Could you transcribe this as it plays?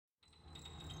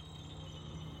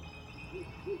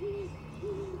This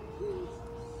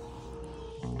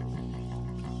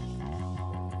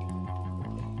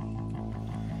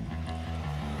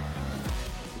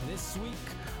week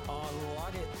on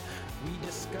Log It, we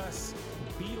discuss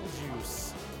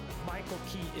Beetlejuice, Michael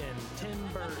Keaton, Tim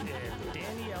Burton,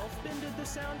 Danny Elfman did the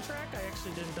soundtrack. I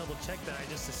actually didn't double check that. I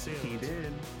just assumed He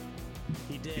did.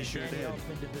 He sure Danny did.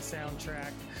 Elfman did the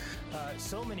soundtrack.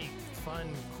 So many fun,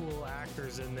 cool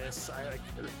actors in this. I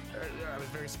was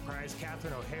very surprised.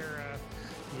 Catherine O'Hara,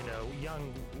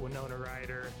 young Winona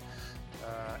Ryder.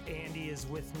 Andy is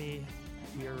with me.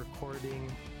 We are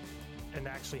recording and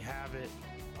actually have it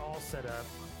all set up.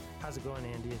 How's it going,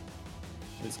 Andy?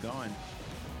 It's going.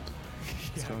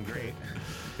 It's going great.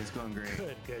 It's going great.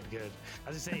 Good. I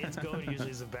was just saying, it's going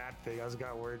usually is a bad thing. I was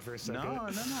got worried for a second. No,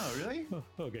 really?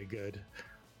 Okay, good.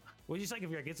 Well, just like if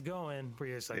you're like, it's going, where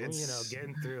you're just like,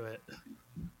 getting through it.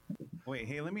 Wait,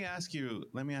 hey, let me ask you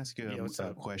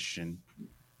a question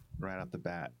right off the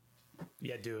bat.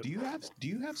 Yeah, dude. Do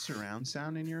you have surround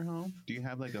sound in your home? Do you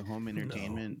have like a home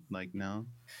entertainment? No.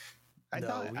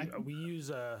 We use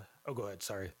go ahead.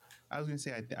 Sorry. I was gonna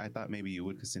say I thought maybe you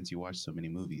would, because since you watch so many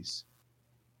movies.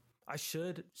 I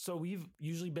should. So we've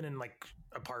usually been in like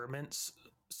apartments,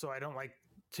 so I don't like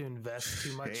to invest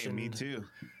too much. Hey, me too.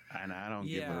 And I don't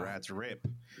give a rat's rip.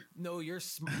 No, you're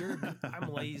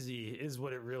I'm lazy is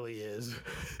what it really is.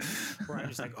 Where I'm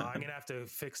just like, I'm going to have to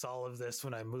fix all of this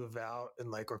when I move out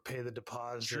and or pay the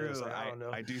deposit. True. Like, I don't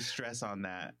know. I do stress on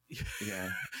that. Yeah.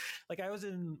 Like I was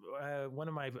in one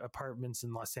of my apartments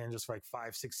in Los Angeles for like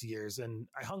 5-6 years, and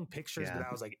I hung pictures, but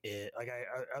that was like it. Like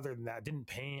I other than that, didn't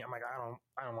paint. I'm like,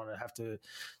 I don't want to have to.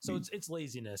 So it's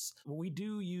laziness. We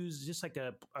do use just like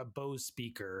a Bose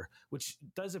speaker, which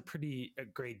does a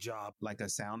great job. Like a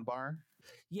sound bar?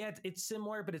 Yeah, it's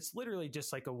similar, but it's literally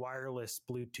just like a wireless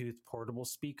Bluetooth portable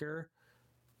speaker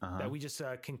that we just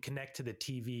can connect to the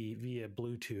TV via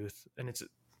Bluetooth, and it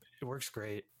works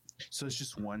great. So it's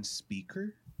just one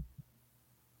speaker?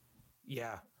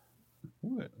 Yeah.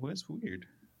 What's weird?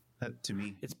 That to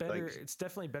me, it's better. It's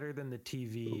definitely better than the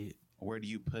TV. Where do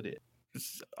you put it?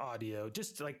 Audio,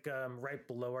 just like right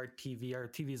below our TV. Our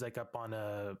TV's like up on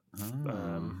a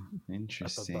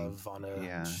interesting, up above on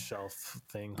a shelf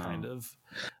thing, kind of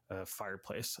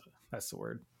fireplace. That's the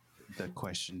word. The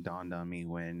question dawned on me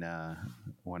when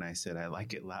I said I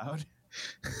like it loud,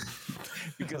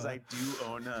 because I do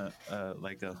own a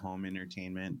home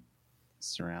entertainment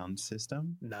surround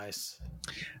system. Nice.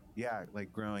 Yeah,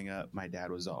 like growing up, my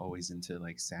dad was always into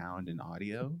like sound and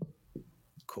audio.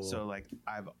 Cool. So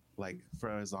I've for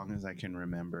as long as I can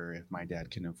remember, if my dad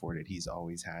can afford it, he's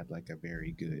always had like a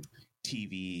very good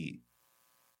TV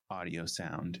audio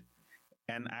sound.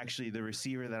 And actually the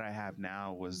receiver that I have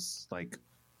now was like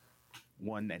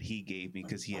one that he gave me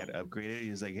because he had upgraded. He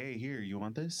was like, hey, here, you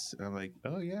want this? And I'm like,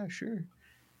 oh yeah, sure.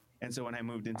 And so when I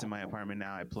moved into my apartment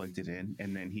now, I plugged it in,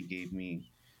 and then he gave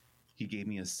me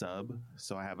a sub.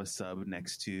 So I have a sub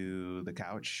next to the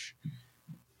couch,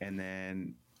 and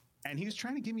he was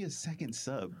trying to give me a second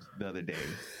sub the other day,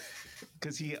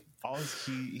 because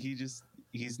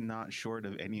he's not short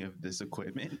of any of this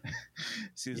equipment.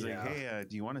 So he was like, hey,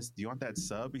 do you want that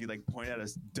sub? He like pointed at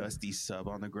a dusty sub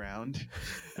on the ground,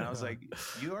 and I was like,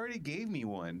 you already gave me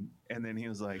one. And then he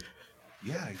was like,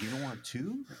 yeah, you don't want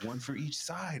two? One for each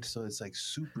side, so it's like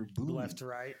super boom. Left,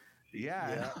 right.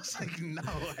 Yeah. And I was like, no,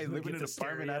 I live in an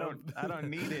apartment. I don't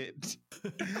need it.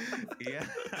 Yeah.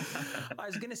 I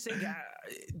was gonna say,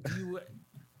 do you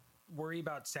worry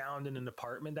about sound in an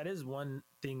apartment? That is one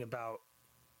thing about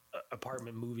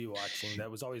apartment movie watching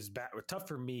that was always tough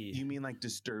for me. You mean like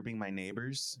disturbing my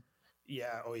neighbors?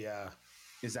 Yeah. Oh yeah.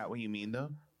 Is that what you mean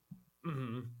though?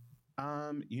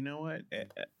 Mm-hmm. You know what?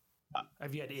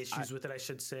 Have you had issues with it, I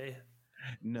should say?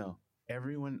 No.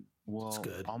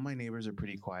 All my neighbors are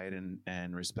pretty quiet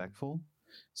and respectful.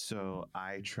 So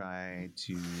I try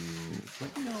to,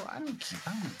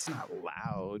 it's not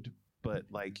loud, but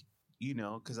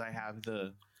because I have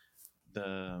the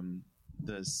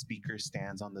speaker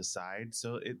stands on the side.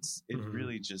 So it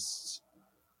really just,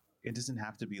 it doesn't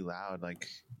have to be loud.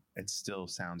 It still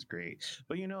sounds great.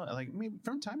 But maybe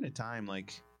from time to time,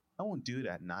 I won't do it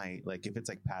at night. If it's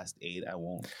past 8, I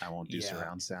won't do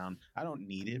surround sound. I don't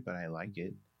need it, but I like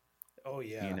it. Oh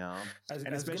yeah.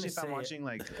 And especially if I'm watching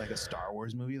like a Star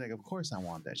Wars movie, of course I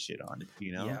want that shit on,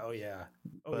 Yeah. Oh yeah.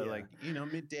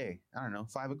 Midday, I don't know,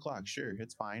 5 o'clock. Sure.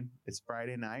 It's fine. It's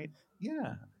Friday night.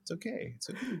 Yeah, it's okay. It's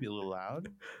okay to be a little loud,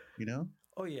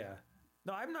 Oh yeah.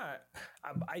 No, I'm not.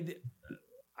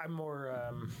 I'm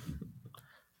more,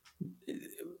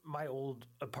 my old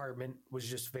apartment was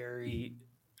just very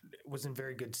wasn't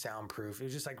very good soundproof. It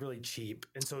was just like really cheap,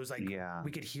 and so it was like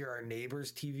we could hear our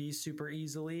neighbors' TV super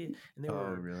easily, and they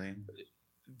were really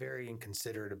very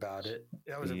inconsiderate about it.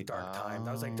 That was a dark time.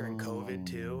 That was like during COVID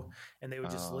too, and they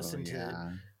would just listen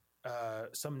to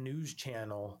some news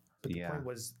channel. But the point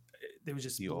was, they was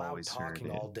just loud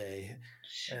talking all day,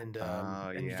 and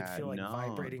you could feel like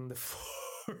vibrating the floor.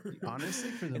 Honestly,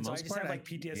 for the most part, I just had like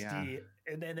PTSD,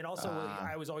 and then also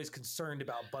I was always concerned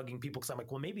about bugging people because I'm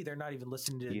like, well, maybe they're not even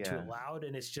listening to it loud,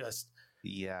 and it's just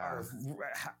our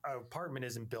apartment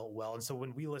isn't built well, and so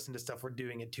when we listen to stuff, we're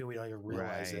doing it too, and we don't even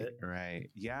realize it. Right?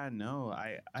 Yeah. No,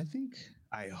 I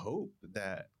hope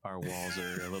that our walls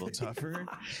are a little tougher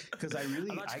because I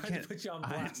can't put you on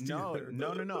blast. No.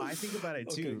 I think about it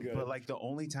too, but like the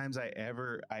only times I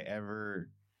ever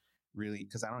really,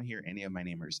 because I don't hear any of my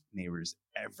neighbors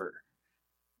ever.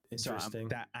 Interesting.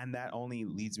 So that only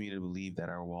leads me to believe that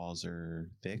our walls are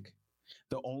thick.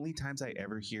 The only times I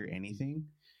ever hear anything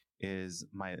is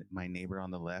my neighbor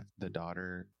on the left. The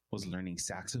daughter was learning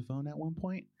saxophone at one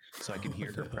point, so I can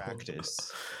hear her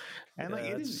practice. And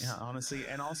like honestly,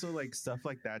 and also like stuff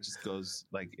like that just goes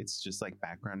like, it's just like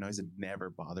background noise. It never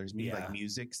bothers me. Like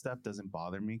music stuff doesn't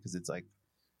bother me because it's like,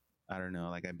 I don't know,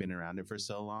 like I've been around it for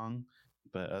so long.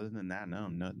 But other than that, no,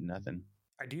 nothing.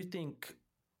 I do think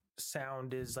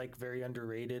sound is like very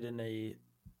underrated in a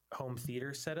home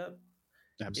theater setup.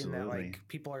 Absolutely. In that, like,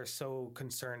 people are so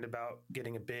concerned about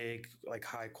getting a big, like,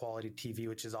 high quality TV,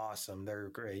 which is awesome. They're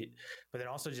great. But then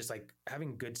also just like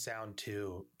having good sound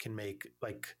too can make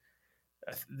like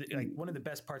one of the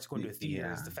best parts going to a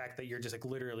theater is the fact that you're just like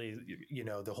literally,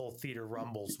 the whole theater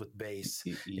rumbles with bass.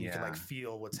 And you can like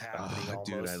feel what's happening almost.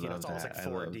 Dude, I love it's almost like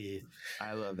 4D.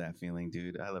 I love that feeling,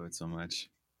 dude. I love it so much.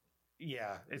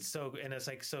 Yeah, it's so, and it's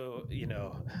like so,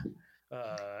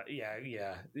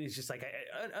 it's just like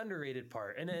an underrated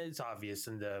part, and it's obvious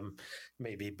in them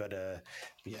maybe, but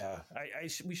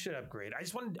we should upgrade. I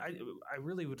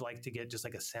really would like to get just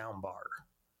like a sound bar.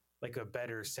 Like a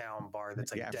better sound bar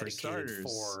that's like dedicated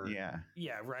for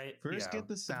right. First, get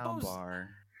the sound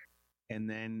bar, and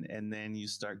then you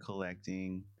start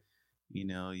collecting.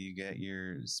 You get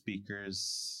your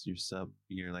speakers,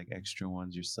 your like extra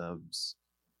ones, your subs.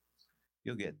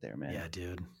 You'll get there, man. Yeah,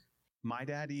 dude. My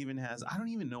dad even has. I don't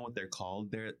even know what they're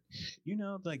called. They're,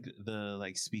 like the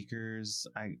like speakers.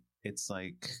 It's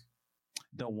like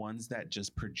the ones that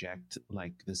just project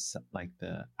like this, like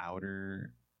the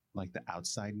outer. Like the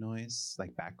outside noise,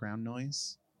 like background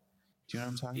noise. Do you know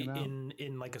what I'm talking about?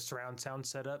 In like a surround sound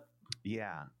setup?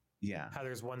 Yeah. How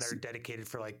there's one that are dedicated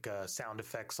for like sound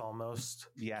effects almost.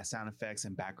 Yeah, sound effects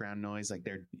and background noise. Like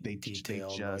they just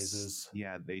noises.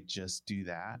 Yeah, they just do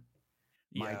that.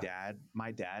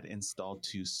 My dad installed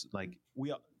two. Like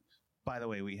by the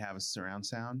way, we have a surround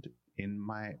sound in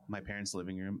my parents'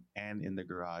 living room and in the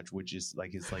garage, which is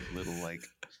like his like little like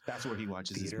that's where he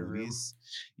watches his movies.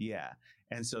 Yeah.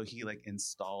 And so he like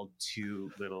installed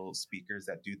two little speakers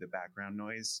that do the background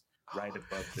noise right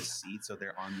above the seat. So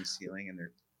they're on the ceiling and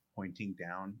they're pointing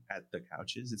down at the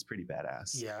couches. It's pretty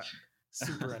badass. Yeah.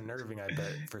 Super unnerving, I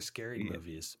bet, for scary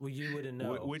movies. Well, you wouldn't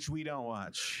know. Which we don't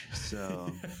watch.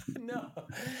 So no.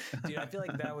 Dude, I feel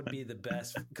like that would be the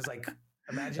best. Because like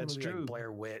imagine a movie like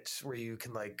Blair Witch where you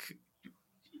can like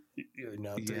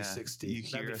 360. You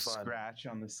hear a scratch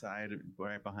on the side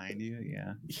right behind you.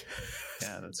 Yeah.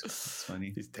 That's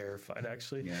funny. He's terrified,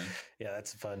 actually. Yeah,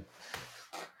 that's fun.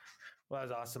 Well, that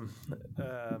was awesome.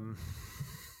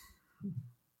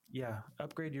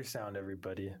 Upgrade your sound,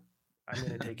 everybody. I'm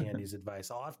going to take Andy's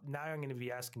advice. Now I'm going to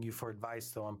be asking you for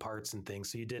advice though on parts and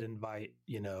things. So you did invite,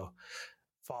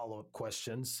 follow-up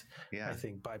questions. I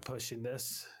think by pushing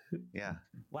this.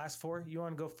 Last four. You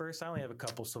want to go first? I only have a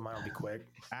couple, so mine will be quick.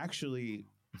 Actually,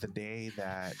 the day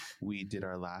that we did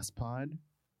our last pod,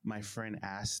 my friend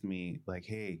asked me like,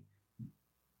 "Hey,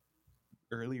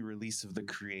 early release of The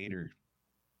Creator.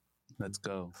 Let's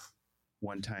go.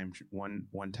 One time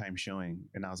showing."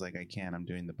 And I was like, "I can't. I'm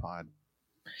doing the pod."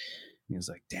 And he was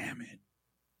like, "Damn it."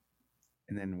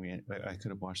 And then I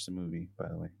could have watched the movie, by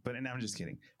the way, but and I'm just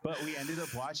kidding. But we ended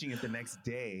up watching it the next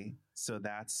day, so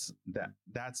that's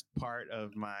part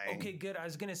of my. Okay, good. I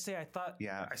was gonna say I thought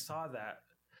I saw that.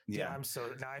 Yeah,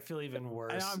 now I feel even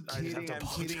worse. I'm kidding,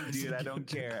 dude. I don't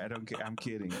care. I'm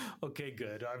kidding. Okay,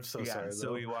 good. I'm so sorry.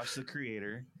 So we watched The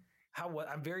Creator.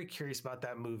 I'm very curious about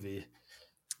that movie.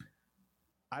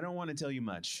 I don't want to tell you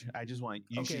much. I just want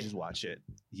you should just watch it.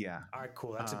 Yeah. All right,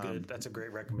 cool. That's a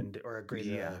great recommend or a great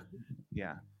review.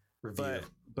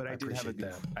 But I did have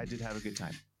a good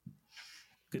time.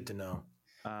 Good to know.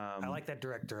 I like that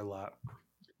director a lot.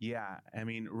 Yeah, I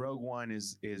mean, Rogue One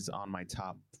is on my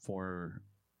top 4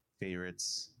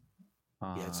 favorites.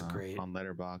 Yeah, it's a great on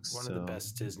Letterboxd. one of the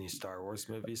best Disney Star Wars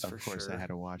movies for sure. Of course, I had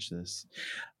to watch this.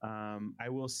 I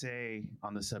will say,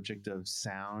 on the subject of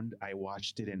sound, I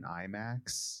watched it in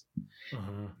IMAX.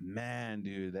 Man,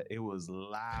 dude, it was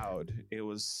loud. It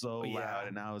was so loud,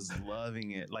 and I was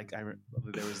loving it. Like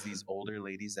there was these older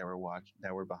ladies that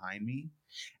were behind me,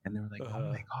 and they were like,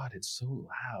 "Oh my god, it's so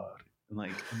loud!"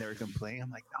 And they were complaining. I'm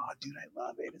like, "Oh, dude, I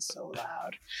love it. It's so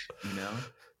loud," you know.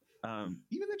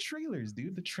 Even the trailers,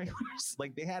 dude,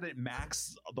 like they had it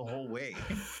max the whole way.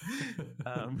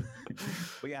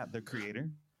 But yeah, the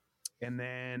creator. And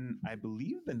then I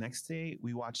believe the next day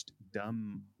we watched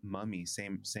Dumb Mummy,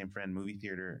 same friend, movie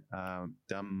theater,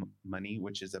 Dumb Money,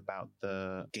 which is about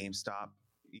the GameStop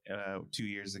 2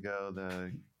 years ago,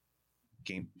 the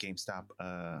GameStop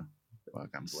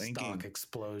I'm blanking. Stock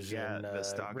explosion. Yeah, the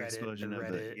stock explosion of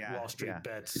Reddit, the Wall Street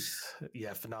bets.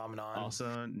 Yeah, phenomenon.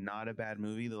 Also, not a bad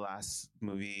movie. The last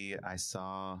movie I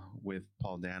saw with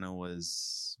Paul Dano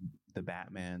was The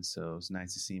Batman, so it's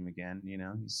nice to see him again. You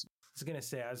know, I was gonna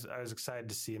say I was excited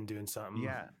to see him doing something.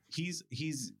 Yeah,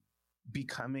 he's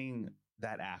becoming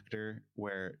that actor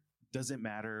where doesn't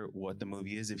matter what the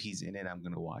movie is, if he's in it, I'm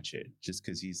gonna watch it just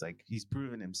because he's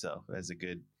proven himself as a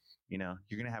good. You know,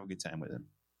 you're gonna have a good time with him.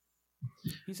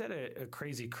 He's had a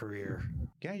crazy career.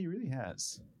 Yeah, he really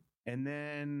has. And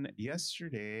then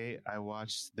yesterday, I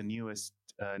watched the newest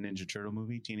Ninja Turtle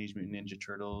movie, Teenage Mutant Ninja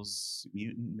Turtles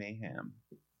Mutant Mayhem.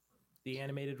 The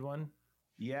animated one?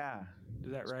 Yeah.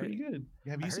 Is that it's right? Pretty good.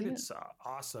 Have you seen it? It's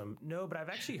awesome. No, but I've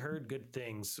actually heard good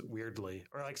things, weirdly,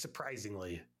 or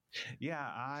surprisingly.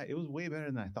 Yeah, it was way better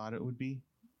than I thought it would be.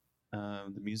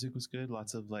 The music was good.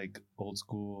 Lots of old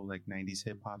school 90s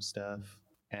hip hop stuff.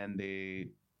 And they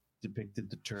depicted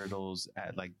the turtles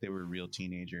at they were real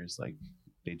teenagers.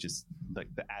 They just the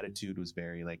attitude was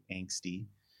very angsty,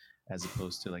 as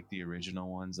opposed to the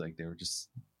original ones. They were just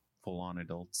full on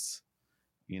adults,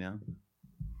 you know.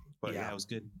 But yeah, it was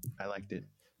good. I liked it.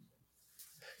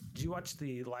 Did you watch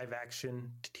the live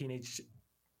action Teenage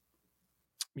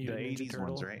Mutant Ninja Turtle? 80s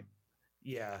ones, right?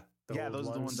 Yeah. Those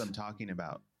are the ones I'm talking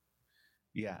about.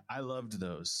 Yeah, I loved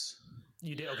those.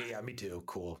 You did? Okay, yeah, me too.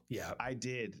 Cool. Yeah. I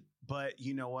did. But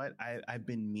you know what? I've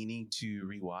been meaning to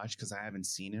rewatch because I haven't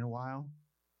seen it in a while.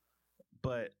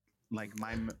 But my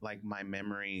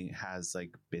memory has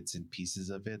bits and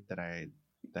pieces of it that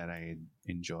I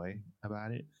enjoy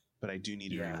about it. But I do need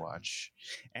to rewatch.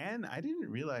 And I didn't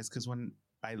realize because when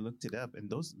I looked it up, and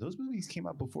those movies came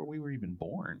out before we were even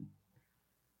born.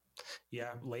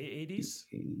 Yeah, late 80s?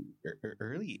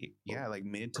 Early, yeah,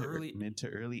 mid to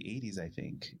early 80s, I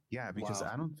think. Yeah, because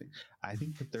I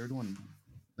think the third one.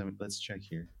 Let's check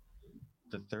here.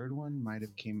 The third one might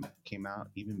have came out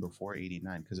even before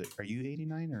 89. Because are you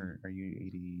 89 or are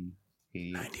you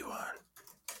 80? 91.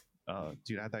 Oh,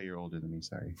 dude, I thought you were older than me.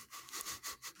 Sorry.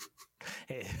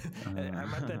 Hey,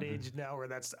 I'm at that age now where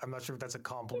I'm not sure if that's a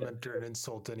compliment or an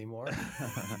insult anymore.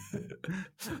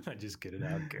 I just kidding.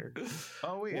 I don't care.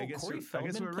 Oh wait, I guess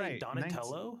we're right.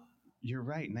 Donatello. You're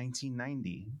right.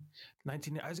 1990.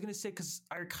 I was going to say, because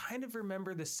I kind of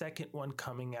remember the second one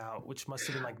coming out, which must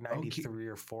have been 93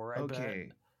 or 4. I bet.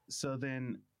 So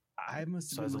then I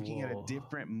must have been looking at a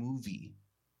different movie.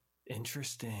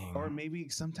 Interesting. Or maybe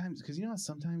sometimes, because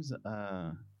sometimes,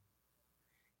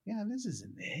 yeah, this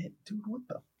isn't it, dude. What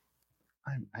the?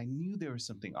 I knew there was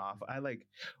something off.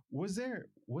 Was there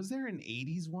an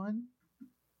 80s one?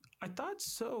 I thought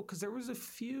so, because there was a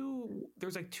few. There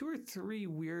was 2 or 3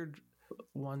 weird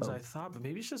ones. I thought, but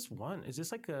maybe it's just one. Is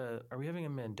this are we having a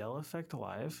Mandela effect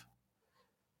live?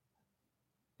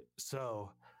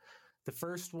 So the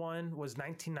first one was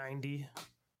 1990,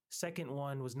 second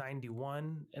one was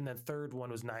 91, and the third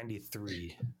one was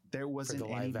 93. There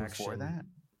wasn't any before that?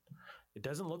 It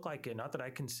doesn't look like it, not that I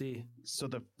can see. So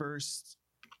the first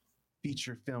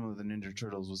feature film of the Ninja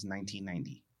Turtles was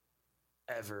 1990.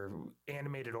 Ever,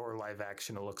 animated or live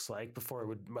action, it looks like. Before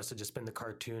it must have just been the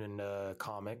cartoon and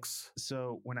comics.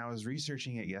 So when I was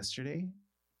researching it yesterday,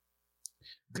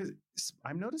 because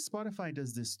I've noticed Spotify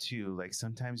does this too.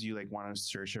 Sometimes you want to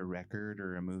search a record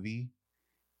or a movie,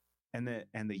 and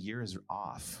the year is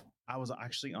off. I was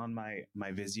actually on my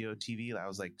Vizio TV. I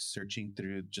was searching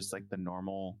through just the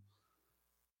normal,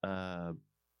 the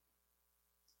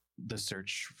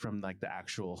search from the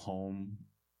actual home.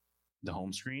 The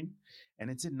home screen, and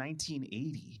it's in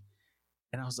 1980,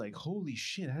 and I was like, holy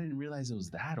shit, I didn't realize it was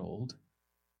that old.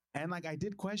 And I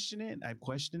did question it. I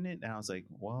questioned it, and I was like,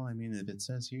 well, I mean, if it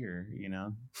says here, you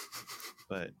know.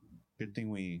 But good thing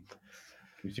we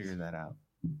figured that out.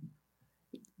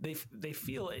 They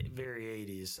feel very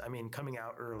 80s. I mean, coming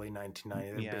out early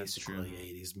 1990, they're basically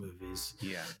 80s movies.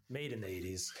 Yeah, made in the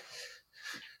 80s.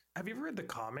 Have you ever read the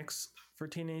comics for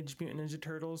Teenage Mutant Ninja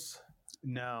Turtles?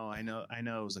 No, I know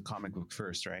it was a comic book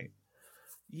first, right?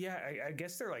 Yeah, I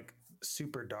guess they're like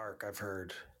super dark. I've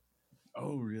heard.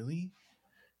 Oh, really?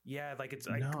 Yeah, like it's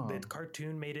like the No.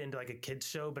 cartoon made it into like a kids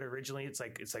show, but originally it's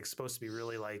like supposed to be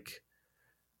really like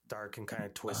dark and kind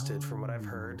of twisted from what I've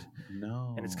heard. Oh,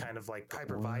 no. And it's kind of like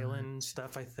hyper What? violent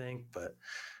stuff, I think. But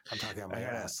I'm talking out my I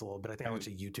gotta, ass a little bit. I think I watched a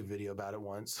YouTube video about it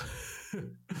once.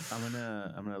 I'm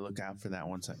gonna look out for that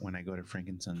once when I go to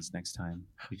Frankenstein's next time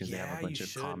because they have a bunch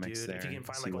of comics dude. there. If you can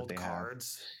find See like what old they have.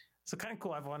 cards, so kind of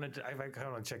cool. I kind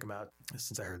of want to check them out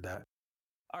since I heard that.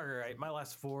 All right, my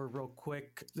last four, real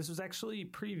quick. This was actually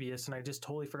previous, and I just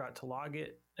totally forgot to log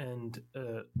it. And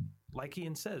like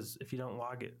Ian says, if you don't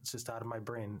log it, it's just out of my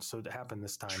brain. So it happened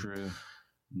this time. True.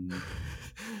 Mm.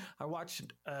 I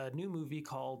watched a new movie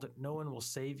called No One Will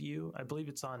Save You. I believe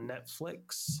it's on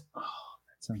Netflix. Oh,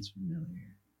 that sounds familiar.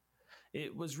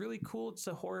 It was really cool. It's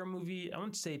a horror movie. I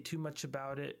won't say too much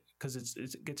about it because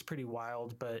it gets pretty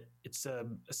wild, but it's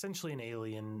essentially an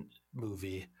alien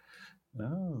movie.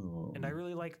 Oh. And I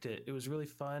really liked it. It was really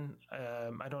fun.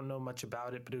 I don't know much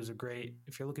about it, but it was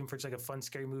if you're looking for just like a fun,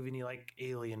 scary movie and you like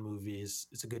alien movies,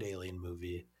 it's a good alien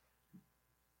movie.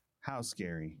 How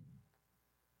scary?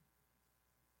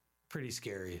 Pretty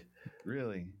scary.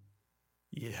 Really?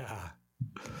 Yeah.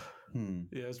 Yeah,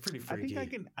 it was pretty freaky.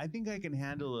 I think I can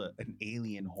handle an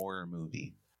alien horror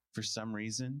movie for some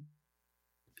reason.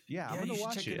 Yeah, I'm gonna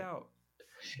watch check it out.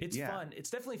 It's fun. It's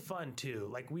definitely fun too.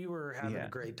 Like we were having a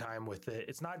great time with it.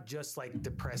 It's not just like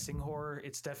depressing horror.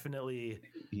 It's definitely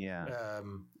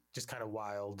just kind of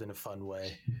wild in a fun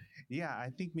way. Yeah, I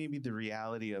think maybe the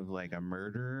reality of like a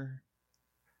murder,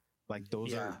 like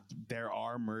there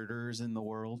are murders in the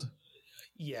world.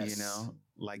 Yes, you know,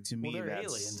 like to me, they're that's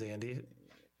aliens, Andy.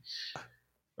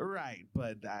 Right,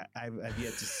 but I've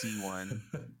yet to see one,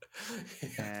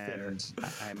 and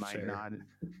I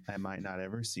might not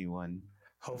ever see one.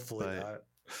 Hopefully not.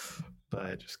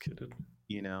 But just kidding.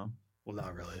 You know, well,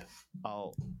 not really.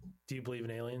 Do you believe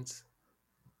in aliens?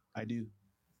 I do.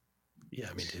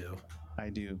 Yeah, me too. I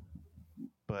do,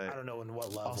 but I don't know in what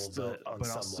level.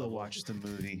 I'll still watch the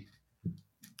movie.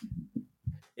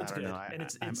 It's good. Know.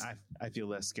 And I feel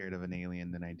less scared of an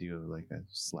alien than I do of like a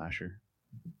slasher.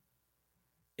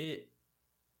 Yeah.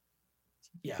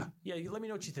 Let me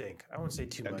know what you think. I won't say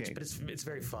too much, but it's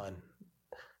very fun.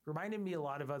 Reminded me a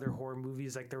lot of other horror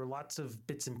movies. Like there were lots of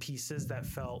bits and pieces that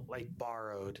felt like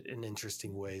borrowed in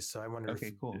interesting ways. So I wonder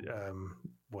cool.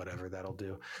 Whatever that'll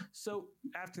do. So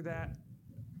after that,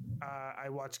 I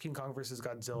watched King Kong versus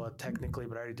Godzilla technically,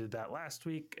 but I already did that last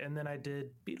week. And then I did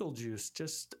Beetlejuice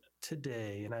just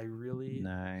today. And I really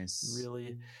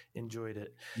enjoyed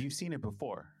it. You've seen it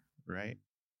before, right?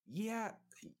 Yeah,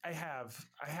 I have,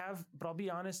 but I'll be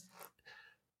honest.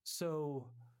 So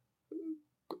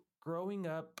growing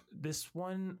up, this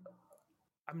one,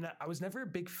 I was never a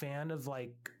big fan of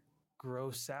like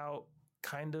gross out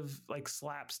kind of like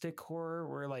slapstick horror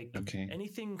where like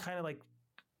anything kind of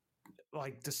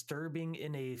like disturbing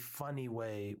in a funny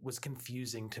way was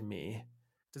confusing to me.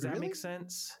 Does that make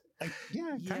sense?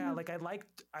 Like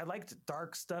I liked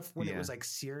dark stuff when it was like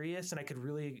serious and I could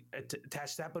really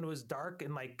attach that, but it was dark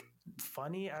and like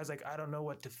funny. I was like, I don't know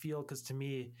what to feel because to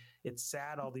me it's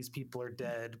sad all these people are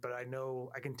dead, but I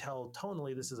can tell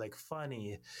tonally this is like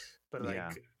funny, but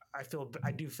like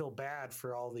I do feel bad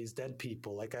for all these dead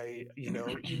people. Like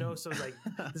so it's like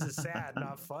this is sad,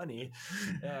 not funny.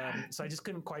 So I just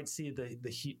couldn't quite see the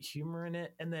humor in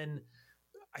it. And then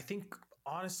I think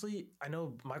honestly, I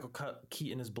know Michael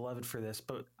Keaton is beloved for this,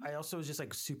 but I also was just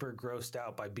like super grossed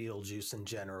out by Beetlejuice in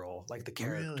general, like the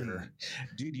character. Really?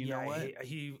 Dude, you know what?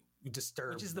 He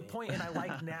disturbed, which is the point, and I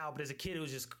like now, but as a kid, it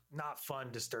was just not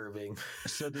fun, disturbing.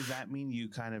 So does that mean you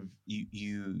kind of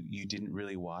you didn't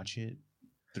really watch it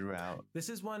throughout? This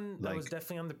is one that was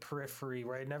definitely on the periphery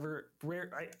where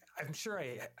I'm sure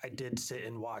I did sit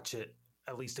and watch it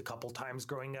at least a couple times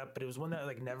growing up, but it was one that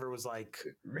like never was like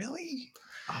really.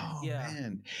 Oh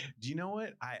man, do you know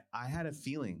what? I had a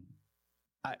feeling.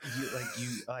 I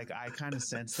kind of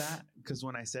sensed that because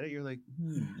when I said it, you're like,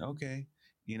 okay,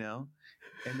 you know.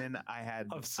 And then I had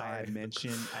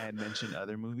mentioned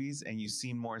other movies, and you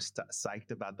seemed more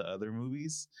psyched about the other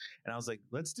movies, and I was like,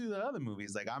 let's do the other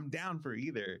movies. Like I'm down for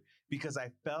either because I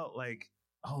felt like,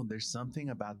 oh, there's something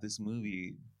about this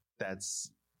movie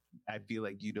that's I feel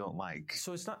like you don't like.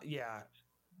 So it's not. Yeah,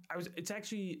 it's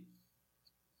actually.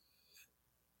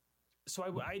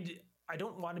 So I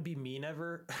don't want to be mean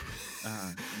ever.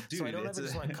 Dude, so I don't ever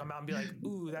just want to come out and be like,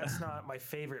 ooh, that's not my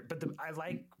favorite. But I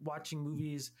like watching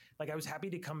movies. Like I was happy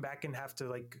to come back and have to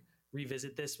like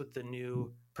revisit this with the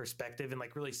new perspective and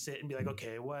like really sit and be like,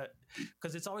 okay, what?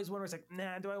 Because it's always one where it's like,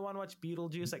 nah, do I want to watch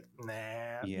Beetlejuice? Like,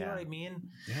 nah, you know what I mean?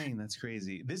 Dang, that's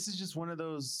crazy. This is just one of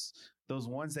those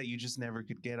ones that you just never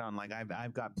could get on. Like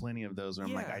I've got plenty of those where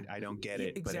I'm like, I don't get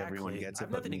it, exactly. but everyone gets it.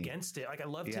 I've nothing against it. Like I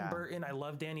love Tim Burton. I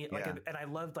love Danny, like, and I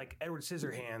loved like Edward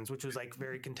Scissorhands, which was like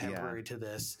very contemporary to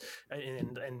this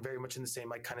and very much in the same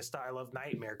like kind of style. I love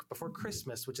Nightmare Before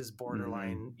Christmas, which is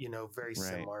borderline, you know, very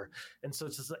similar. And so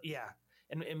it's just like,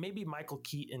 and maybe Michael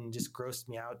Keaton just grossed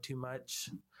me out too much.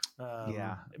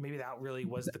 Maybe that really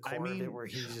was the core of it, where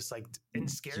he was just like, and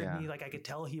scared me. Like I could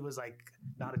tell he was like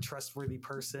not a trustworthy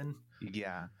person.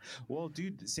 Yeah. Well,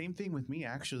 dude, same thing with me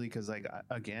actually. Cause like,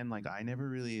 again, like I never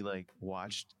really like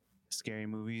watched scary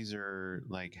movies or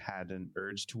like had an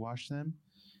urge to watch them.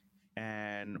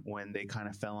 And when they kind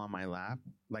of fell on my lap,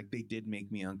 like they did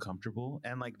make me uncomfortable.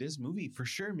 And like this movie for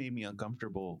sure made me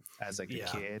uncomfortable as like a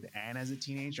kid and as a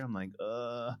teenager. I'm like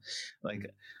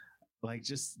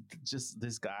just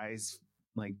this guy's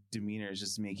like demeanor is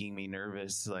just making me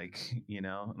nervous. Like, you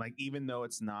know, like even though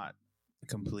it's not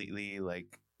completely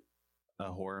like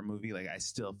a horror movie, like I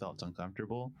still felt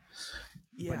uncomfortable.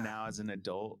 But now as an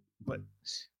adult,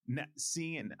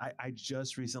 seeing it, I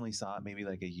just recently saw it maybe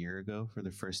like a year ago for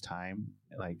the first time,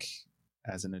 like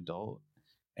as an adult,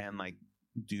 and like,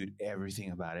 dude, everything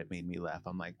about it made me laugh.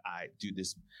 I'm like, I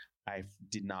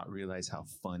did not realize how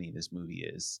funny this movie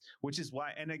is, which is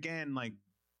why. And again, like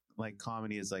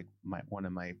comedy is like one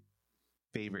of my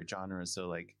favorite genres. So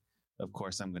like, of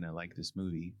course I'm going to like this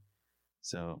movie.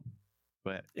 So,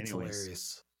 but anyways, it's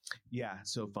hilarious. Yeah.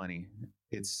 So funny.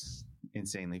 It's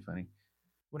insanely funny.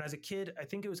 When I was a kid, I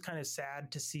think it was kind of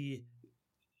sad to see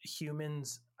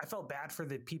humans. I felt bad for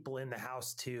the people in the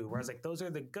house too, where I was like, those are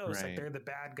the ghosts, like they're the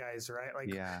bad guys, right?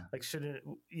 Like, like shouldn't,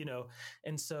 you know?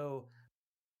 And so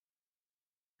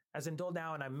as an adult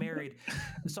now and I'm married,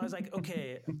 so I was like,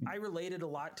 okay, I related a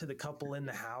lot to the couple in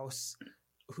the house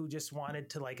who just wanted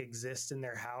to like exist in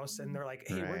their house, and they're like,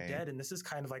 hey, we're dead and this is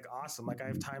kind of like awesome, like I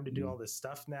have time to do all this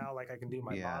stuff now, like I can do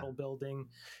my model building.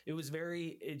 It was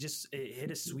it hit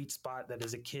a sweet spot that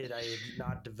as a kid I had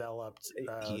not developed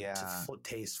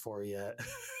taste for yet.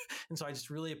 And so I just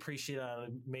really appreciate it on a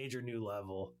major new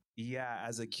level.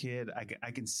 As a kid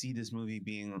I can see this movie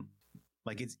being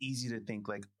like, it's easy to think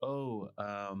like,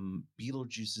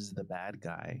 Beetlejuice is the bad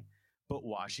guy, but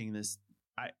watching this,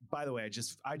 by the way,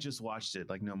 I just watched it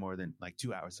like no more than like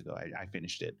 2 hours ago. I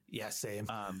finished it. Yeah, same.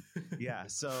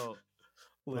 So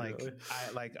like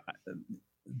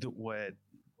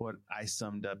what I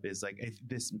summed up is like, if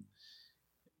this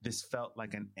felt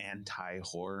like an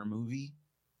anti-horror movie.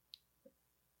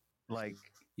 Like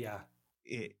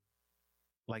it,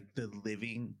 like the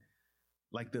living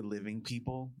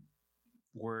people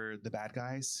were the bad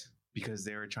guys because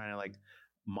they were trying to like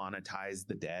monetize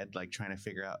the dead, like trying to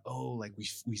figure out, like we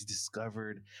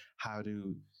discovered how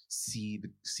to see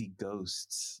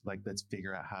ghosts, like let's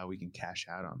figure out how we can cash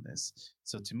out on this.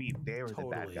 So to me, they were the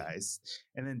bad guys.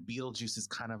 And then Beetlejuice is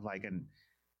kind of like an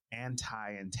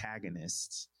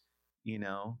antagonist, you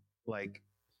know, like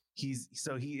he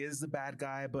is the bad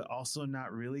guy, but also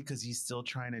not really, because he's still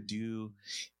trying to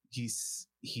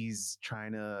he's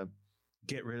trying to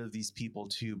get rid of these people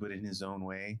too, but in his own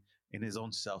way, in his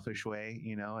own selfish way,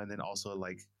 you know, and then also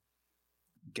like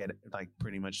get like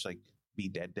pretty much like be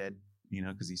dead, you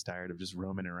know, because he's tired of just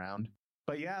roaming around.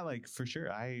 But yeah, like for sure,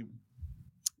 I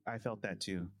felt that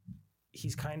too.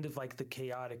 He's kind of like the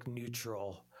chaotic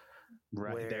neutral.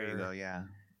 Right. There you go. Yeah.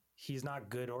 He's not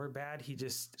good or bad. He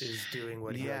just is doing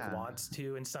what he like wants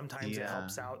to. And sometimes it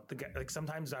helps out the guy. Like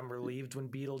sometimes I'm relieved when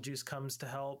Beetlejuice comes to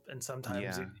help. And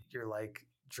sometimes you're like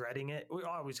dreading it. We're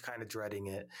always kind of dreading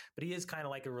it, but he is kind of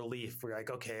like a relief. We're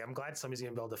like, okay, I'm glad somebody's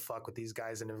going to be able to fuck with these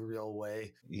guys in a real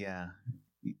way. Yeah.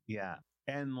 Yeah.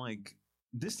 And like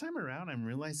this time around, I'm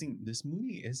realizing this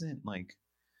movie isn't like,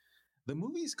 the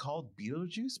movie is called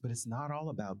Beetlejuice, but it's not all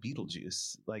about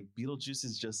Beetlejuice. Like Beetlejuice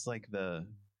is just like the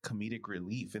comedic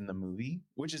relief in the movie,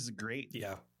 which is great.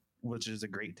 Yeah. Which is a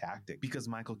great tactic because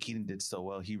Michael Keaton did so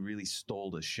well. He really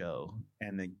stole the show,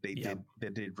 and they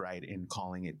did right in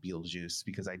calling it Beetlejuice,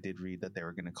 because I did read that they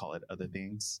were going to call it other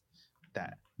things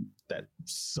that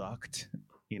sucked.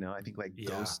 You know, I think like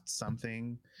Ghost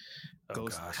something,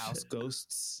 House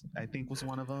Ghosts, I think was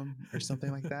one of them or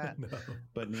something like that. No.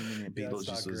 But naming it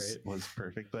Beetlejuice was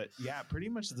perfect. But yeah, pretty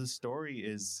much the story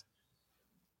is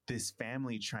this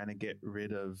family trying to get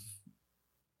rid of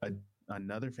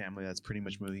another family that's pretty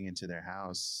much moving into their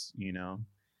house, you know,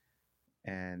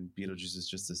 and Beetlejuice is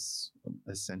just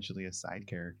essentially a side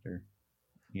character,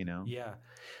 you know? Yeah.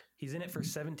 He's in it for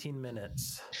 17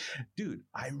 minutes. Dude,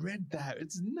 I read that.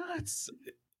 It's nuts.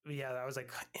 Yeah, that was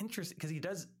like interesting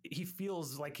because he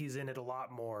feels like he's in it a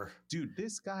lot more. Dude,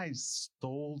 this guy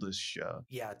stole the show.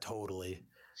 Yeah, totally.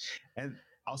 And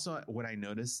also what I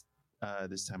noticed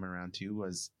this time around too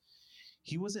was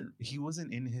he wasn't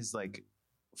in his like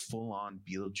full on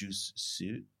Beetlejuice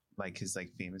suit, like his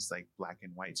like famous like black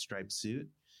and white striped suit.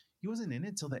 He wasn't in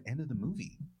it till the end of the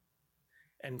movie.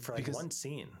 And for like one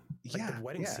scene, like the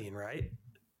wedding scene, right?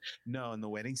 No, in the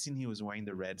wedding scene, he was wearing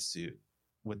the red suit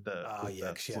with the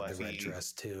she had the red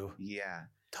dress too. Yeah,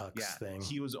 tux thing.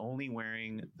 He was only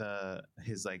wearing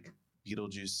his like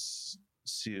Beetlejuice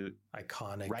suit.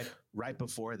 Iconic. Right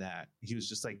before that, he was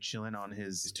just like chilling on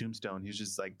his tombstone. He was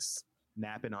just like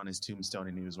napping on his tombstone,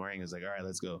 and he was wearing. It was like, all right,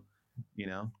 let's go. You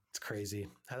know, it's crazy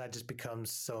how that just becomes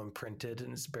so imprinted,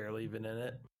 and it's barely even in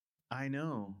it. I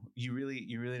know. You really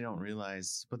don't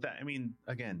realize, but that, I mean,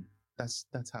 again, that's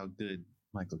how good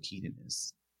Michael Keaton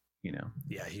is. You know.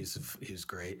 Yeah, he was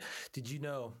great. Did you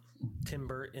know Tim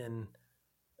Burton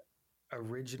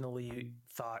originally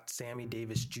thought Sammy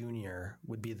Davis Jr.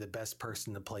 would be the best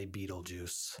person to play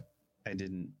Beetlejuice? I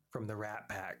didn't. From the Rat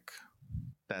Pack.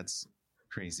 That's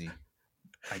crazy.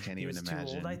 I can't even imagine. He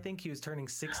was too old. I think he was turning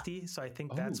 60, so I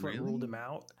think that's what ruled him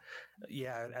out.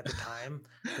 Yeah, at the time.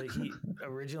 But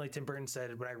originally Tim Burton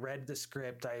said, when I read the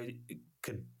script, I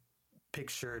could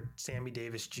picture Sammy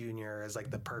Davis Jr. as like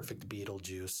the perfect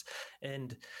Beetlejuice.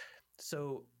 And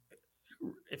so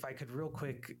if I could real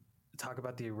quick talk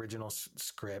about the original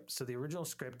script. So the original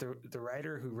script, the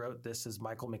writer who wrote this is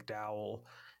Michael McDowell,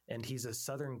 and he's a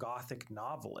Southern Gothic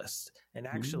novelist. And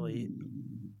actually,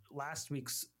 last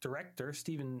week's director,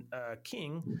 Stephen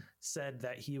King, said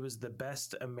that he was the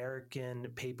best American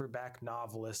paperback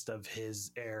novelist of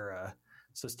his era.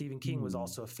 So Stephen King was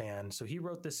also a fan. So he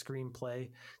wrote this screenplay.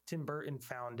 Tim Burton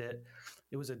found it.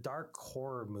 It was a dark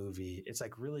horror movie. It's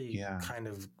like really kind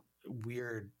of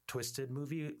weird, twisted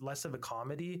movie, less of a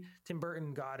comedy. Tim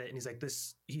Burton got it, and he's like,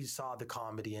 he saw the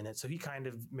comedy in it. So he kind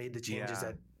of made the changes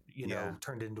that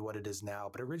turned into what it is now.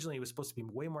 But originally it was supposed to be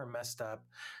way more messed up.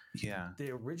 Yeah. The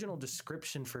original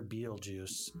description for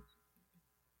Beetlejuice,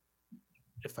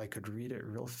 if I could read it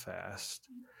real fast.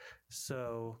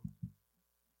 So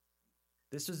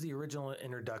this was the original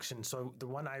introduction. So the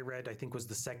one I read, I think, was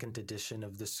the second edition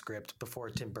of the script before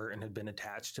Tim Burton had been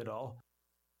attached at all.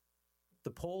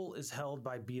 The pole is held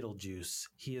by Beetlejuice.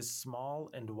 He is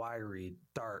small and wiry,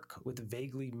 dark, with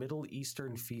vaguely Middle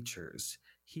Eastern features.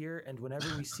 Here and whenever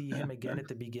we see him again at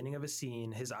the beginning of a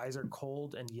scene, his eyes are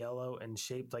cold and yellow and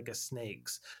shaped like a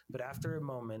snake's. But after a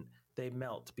moment, they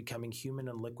melt, becoming human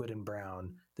and liquid and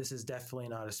brown. This is definitely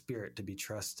not a spirit to be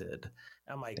trusted.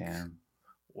 I'm like, damn.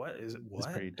 What? It's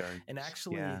pretty dark. And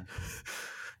actually,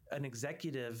 an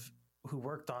executive who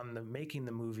worked on making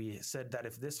the movie said that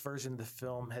if this version of the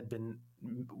film had been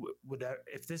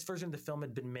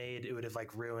made, it would have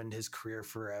like ruined his career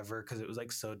forever because it was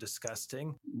like so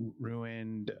disgusting.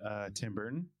 Ruined Tim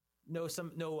Burton?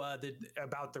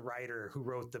 About the writer who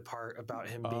wrote the part about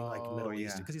him being like Middle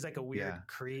Eastern, because he's like a weird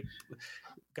creep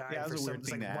guy. Yeah, that was a weird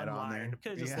thing like to add on there.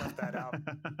 Could have just left that out.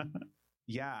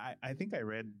 Yeah, I think I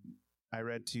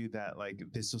read too that like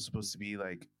this was supposed to be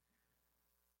like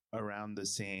around the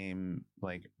same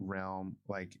like realm,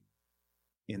 like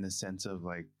in the sense of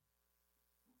like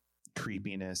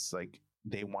creepiness. Like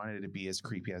they wanted it to be as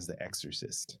creepy as The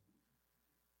Exorcist.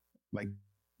 Like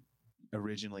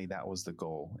originally that was the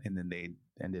goal, and then they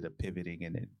ended up pivoting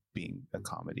and it being a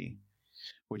comedy,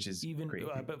 which is even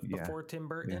before Tim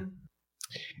Burton.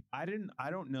 I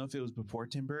don't know if it was before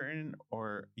Tim Burton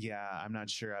or I'm not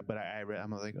sure, but I read,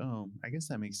 I'm like, oh, I guess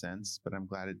that makes sense, but I'm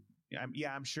glad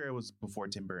I'm sure it was before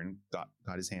Tim Burton got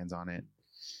his hands on it.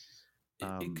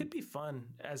 It could be fun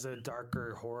as a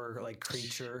darker horror, like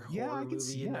creature horror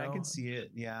movie. I can see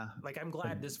it. Yeah. Like I'm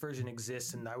glad this version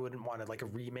exists, and I wouldn't want like a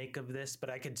remake of this,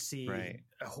 but I could see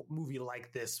a movie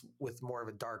like this with more of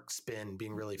a dark spin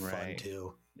being really fun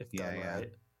too, if done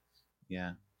right.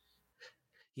 Yeah.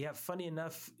 Yeah. Funny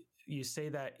enough, you say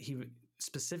that he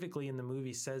specifically in the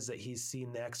movie says that he's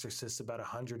seen The Exorcist about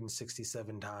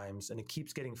 167 times, and it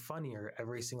keeps getting funnier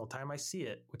every single time I see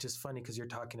it, which is funny because you're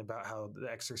talking about how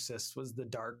The Exorcist was the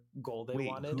dark goal they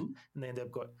wanted, and they ended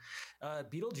up going.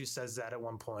 Beetlejuice says that at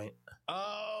one point.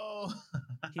 Oh,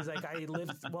 he's like, I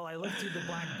lived through the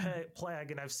Black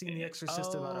Plague, and I've seen The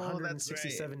Exorcist about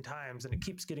 167 times, and it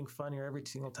keeps getting funnier every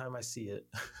single time I see it.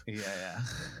 Yeah.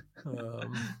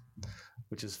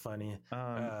 Which is funny.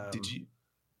 Did you?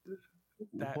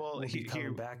 That will be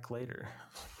coming back later.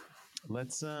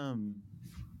 Let's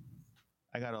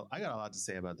Yeah, I got a lot to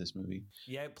say about this movie.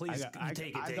 Yeah, please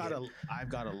take it. I've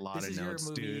got a lot this of notes,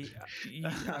 is your movie. dude.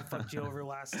 I fucked you over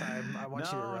last time. I want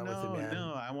you to run with it, man.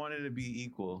 No, I wanted to be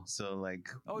equal. So like,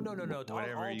 no.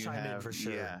 I'll chime in for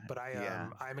sure. Yeah, but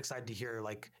I'm excited to hear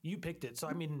like you picked it. So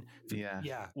I mean,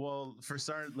 yeah. Well,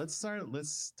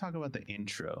 let's talk about the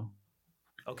intro.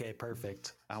 Okay,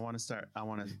 perfect. I want to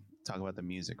talk about the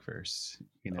music first.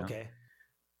 You know. Okay.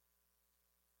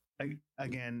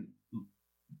 Again,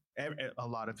 a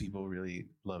lot of people really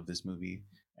love this movie,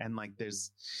 and like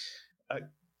there's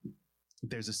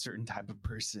a certain type of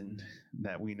person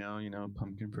that we know,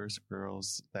 pumpkin first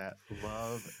girls that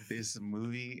love this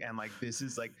movie, and like this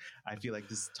is like I feel like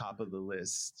this is top of the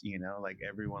list, like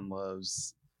everyone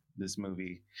loves this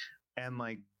movie, and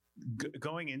like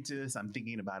going into this, I'm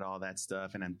thinking about all that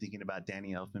stuff, and I'm thinking about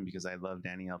Danny Elfman because I love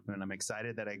Danny Elfman, and I'm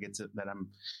excited that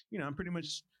I'm pretty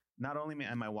much. Not only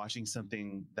am I watching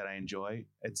something that I enjoy,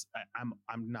 I'm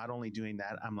not only doing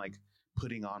that, I'm like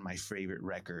putting on my favorite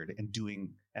record and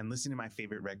listening to my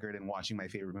favorite record and watching my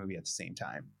favorite movie at the same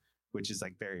time, which is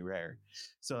like very rare.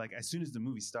 So like as soon as the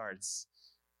movie starts,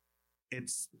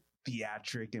 it's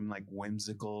theatric and like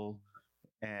whimsical,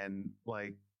 and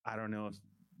like I don't know if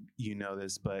you know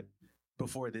this, but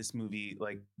before this movie,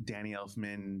 like Danny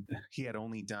Elfman, he had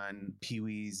only done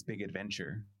Pee-wee's Big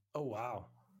Adventure. Oh wow.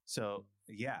 So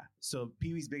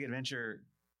Pee-wee's Big Adventure,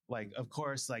 like, of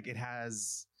course, like it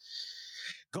has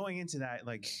going into that,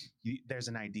 like there's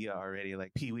an idea already,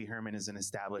 like Pee-wee Herman is an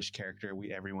established character.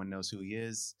 Everyone knows who he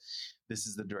is. This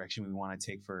is the direction we want to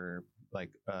take for like,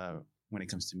 when it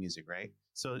comes to music. Right.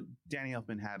 So Danny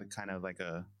Elfman had kind of like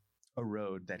a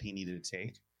road that he needed to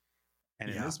take. And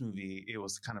in this movie, it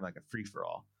was kind of like a free for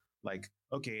all. Like,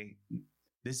 okay,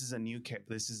 this is a new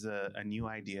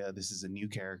idea. This is a new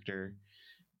character.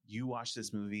 You watch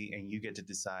this movie and you get to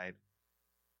decide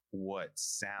what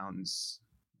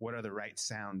are the right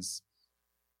sounds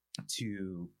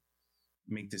to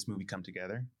make this movie come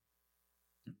together.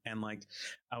 And like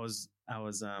I was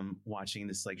watching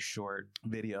this like short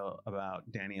video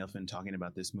about Danny Elfman talking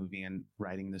about this movie and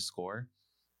writing the score.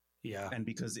 Yeah. And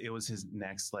because it was his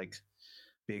next like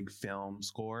big film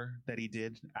score that he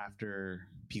did after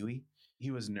Pee-wee,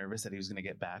 he was nervous that he was going to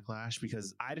get backlash,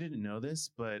 because I didn't know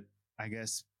this, but I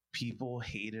guess people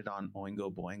hated on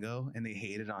Oingo Boingo and they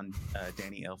hated on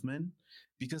Danny Elfman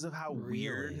because of how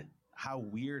weird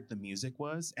the music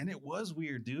was. And it was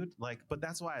weird, dude. Like, but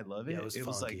that's why I love it. It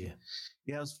was like,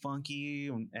 it was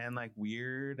funky and like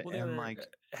weird, well, and like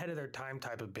ahead of their time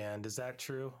type of band. Is that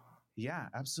true? Yeah,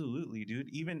 absolutely, dude.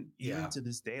 Even to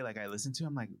this day, like I listen to,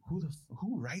 I'm like, who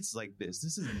writes like this?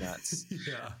 This is nuts.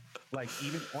 Yeah. Like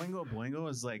even Oingo Boingo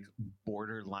is like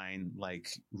borderline, like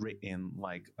written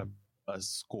like a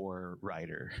score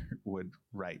writer would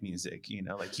write music,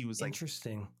 like he was like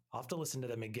interesting. I'll have to listen to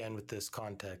them again with this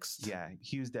context. Yeah,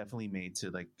 he was definitely made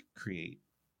to like create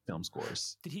film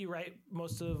scores. Did he write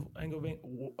most of Oingo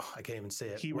Boingo? I can't even say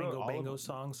it. He wrote Oingo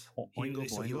songs. Oingo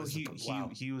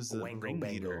Boingo. He was the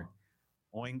ringleader.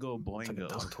 Oingo Boingo.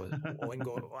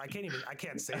 Oingo. I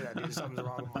can't say that, dude. Something's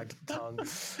wrong with my tongue.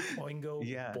 Oingo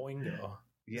Boingo.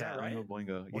 Is that right? Oingo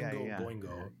Boingo. Oingo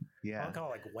Boingo. Yeah. I'll call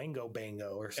it like Wango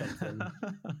Bango or something.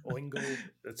 Oingo.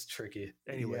 That's tricky.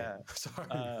 Anyway, sorry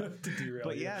to derail.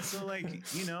 But yeah, so like,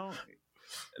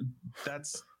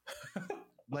 that's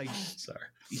like, sorry.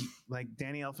 Like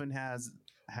Danny Elfman has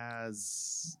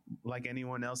like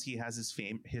anyone else, he has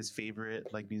his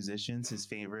favorite like musicians, his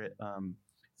favorite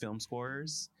film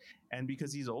scorers, and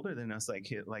because he's older than us,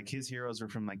 like his heroes were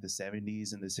from like the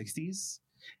 70s and the 60s,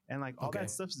 and like all that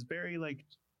stuff is very like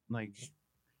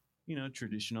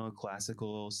traditional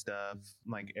classical stuff.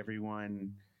 Like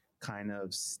everyone kind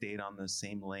of stayed on the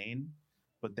same lane,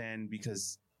 but then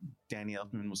because Danny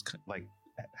Elfman was like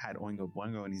had Oingo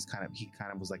Boingo, and he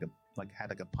kind of was like had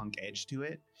like a punk edge to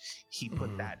it, he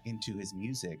put that into his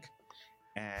music,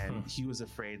 and he was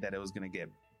afraid that it was going to get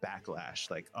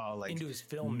backlash, like into his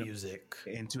film music,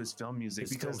 his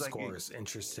because film scores.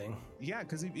 Interesting. Yeah,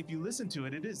 because if you listen to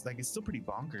it, it is like it's still pretty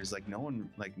bonkers. Like no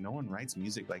one writes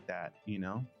music like that,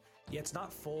 Yeah, it's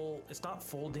not full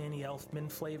Danny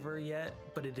Elfman flavor yet,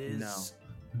 but it is. No,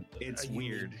 it's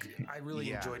weird. I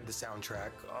really enjoyed the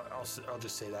soundtrack. I'll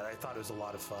just say that I thought it was a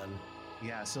lot of fun.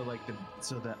 Yeah, so like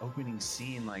the opening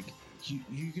scene, like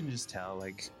you can just tell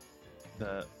like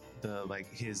the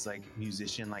like his like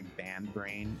musician like band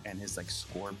brain and his like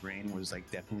score brain was like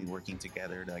definitely working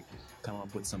together to like come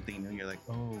up with something new. You're like,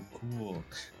 oh, cool.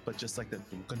 But just like the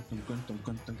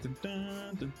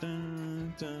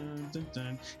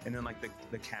and then like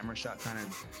the camera shot kind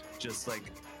of just like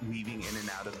weaving in and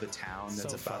out of the town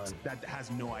that's So about fun. that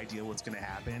has no idea what's gonna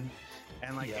happen,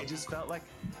 and like Yep. it just felt like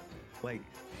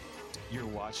you're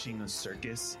watching a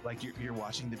circus, like you're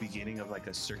watching the beginning of like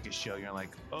a circus show. You're like,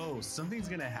 oh, something's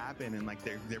gonna happen, and like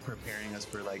they're preparing us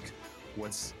for like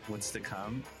what's to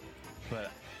come.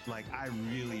 But like I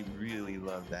really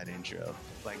love that intro.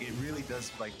 Like it really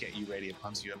does like get you ready. It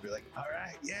pumps you up. You're like, all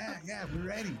right, yeah, we're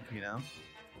ready. You know?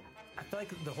 I feel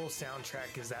like the whole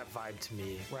soundtrack is that vibe to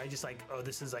me, where I just like, oh,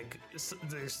 this is like,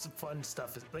 there's fun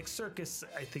stuff. Like circus,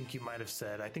 I think you might have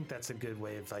said. I think that's a good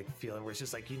way of like feeling, where it's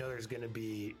just like, you know, there's going to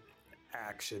be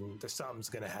action. There's something's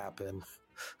going to happen.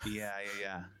 Yeah.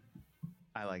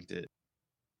 I liked it.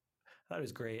 That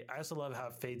was great. I also love how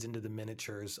it fades into the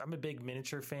miniatures. I'm a big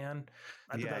miniature fan.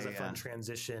 I thought that was a fun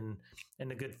transition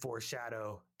and a good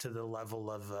foreshadow to the level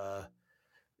of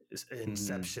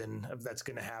inception of that's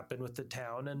going to happen with the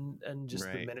town and just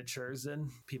the miniatures and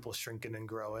people shrinking and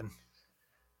growing.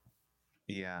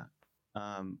 Yeah.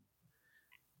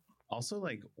 Also,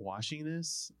 like watching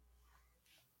this,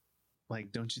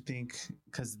 like, don't you think?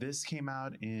 Because this came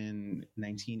out in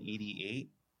 1988,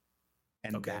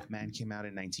 and Batman came out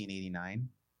in 1989.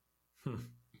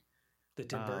 The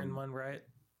Tim Burton one, right?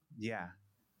 Yeah.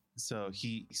 So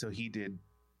he did.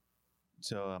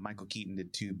 So Michael Keaton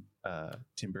did two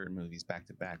Tim Burton movies back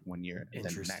to back one year, and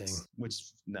then next, which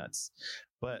is nuts.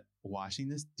 But watching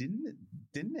this, didn't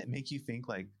it make you think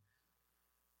like,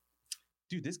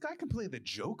 dude, this guy can play the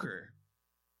Joker?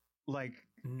 Like,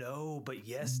 no, but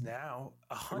yes, now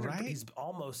 100. Right? He's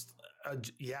almost. Oh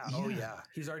yeah,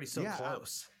 he's already so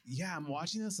close. I'm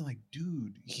watching this. I'm like,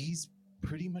 dude, he's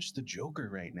pretty much the Joker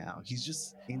right now. He's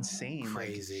just insane,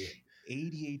 crazy, like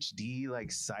ADHD,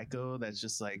 like psycho. That's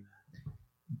just like.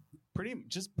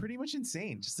 Pretty much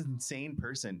insane, just an insane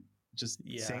person, just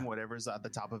saying whatever's at the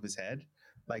top of his head.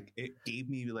 Like it gave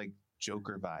me like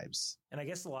Joker vibes. And I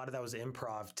guess a lot of that was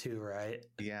improv too, right?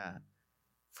 Yeah.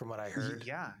 From what I heard.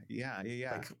 Yeah.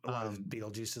 Like a lot of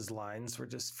Beetlejuice's lines were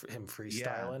just him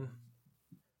freestyling.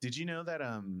 Yeah. Did you know that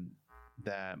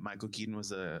that Michael Keaton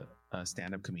was a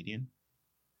stand-up comedian?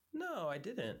 No, I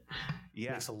didn't.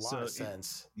 Yeah. Makes a lot of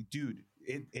sense. Dude,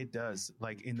 it does.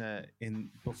 Like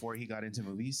in before he got into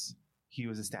movies, he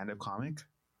was a stand-up comic,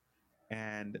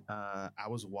 and I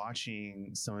was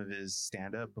watching some of his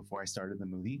stand-up before I started the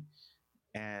movie,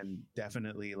 and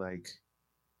definitely like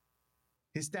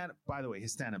his stand-up. By the way,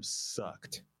 his stand-up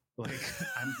sucked. Like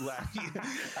I'm glad.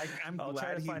 I'll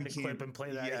try to find a clip and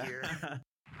play that here.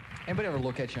 Anybody ever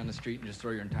look at you on the street and just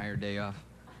throw your entire day off?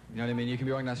 You know what I mean? You can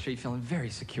be walking down the street feeling very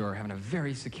secure, having a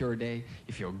very secure day.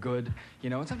 You feel good, you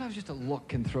know, and sometimes just a look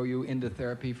can throw you into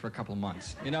therapy for a couple of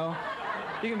months, you know?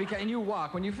 You can be, and you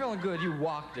walk, when you're feeling good, you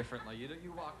walk differently. You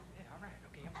walk, yeah, all right,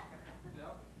 okay, you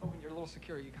know? But when you're a little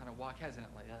secure, you kind of walk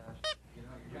hesitantly. You know,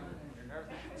 you're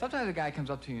nervous. Sometimes a guy comes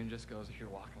up to you and just goes, if you're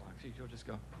walking along, so you'll just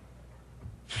go,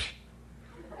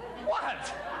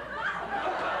 what?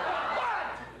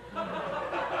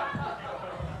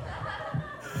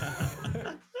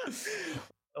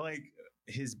 Like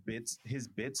his bits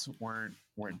weren't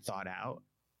thought out.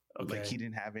 Okay. Like he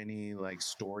didn't have any like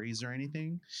stories or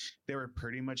anything. They were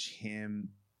pretty much him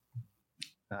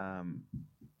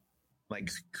like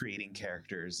creating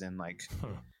characters and like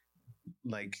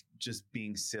just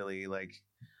being silly. Like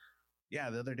the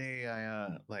other day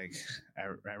I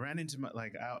ran into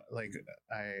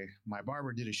my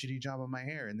barber did a shitty job on my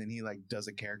hair, and then he like does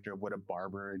a character of what a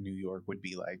barber in New York would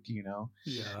be like, you know?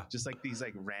 Yeah. Just like these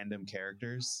like random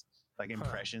characters, like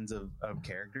impressions of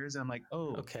characters. And I'm like,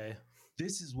 oh, okay,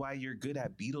 this is why you're good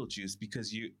at Beetlejuice,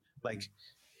 because you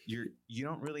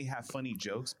don't really have funny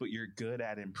jokes, but you're good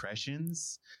at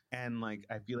impressions. And like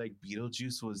I feel like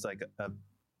Beetlejuice was like a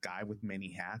guy with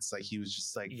many hats. Like he was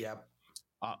just like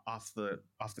off the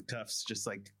cuffs, just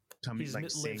like coming, like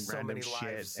saying so random many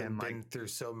shit and like been through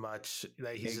so much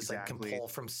that he's just like can pull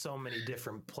from so many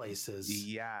different places.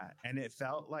 Yeah, and it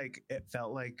felt like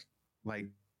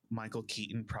Michael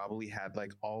Keaton probably had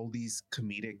like all these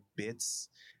comedic bits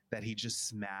that he just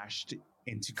smashed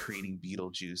into creating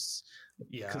Beetlejuice.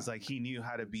 Yeah, because like he knew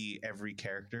how to be every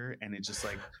character, and it just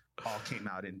like all came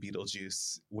out in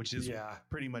Beetlejuice, which is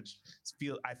pretty much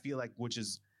I feel like which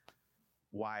is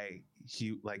why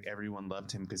he like everyone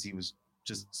loved him, because he was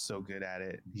just so good at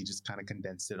it. He just kind of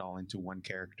condensed it all into one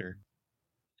character.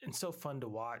 And so fun to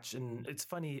watch. And it's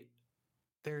funny,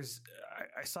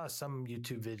 I saw some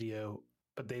YouTube video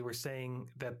but they were saying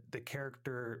that the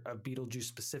character of Beetlejuice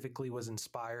specifically was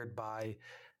inspired by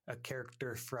a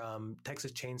character from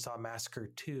Texas Chainsaw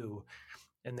Massacre 2.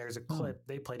 And there's a clip,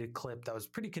 they played a clip that was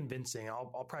pretty convincing.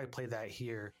 I'll probably play that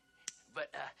here.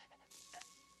 But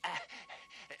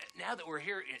now that we're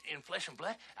here in flesh and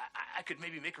blood, I could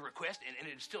maybe make a request and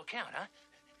it'd still count, huh?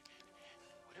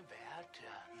 What about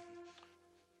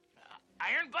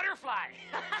Iron Butterfly?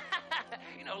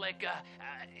 You know, like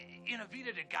In a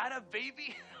Vida de Gata,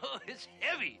 baby. Oh, it's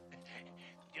heavy.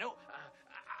 You know,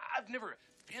 I've never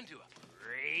been to a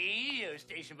radio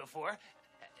station before.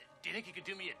 Do you think you could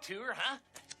do me a tour, huh?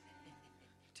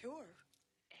 Tour?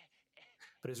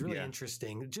 But it's really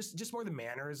interesting. Just more the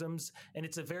mannerisms, and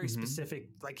it's a very specific.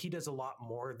 Like he does a lot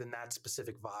more than that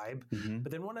specific vibe.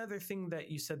 But then one other thing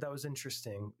that you said that was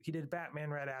interesting, he did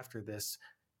Batman right after this.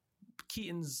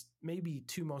 Keaton's maybe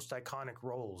two most iconic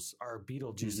roles are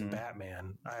Beetlejuice and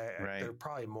Batman. There are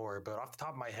probably more, but off the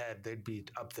top of my head, they'd be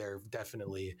up there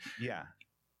definitely. Yeah.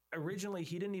 Originally,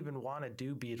 he didn't even want to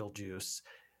do Beetlejuice.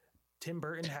 Tim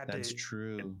Burton had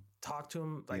to talk to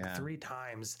him like 3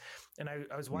 times. And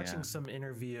I was watching some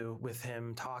interview with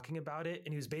him talking about it.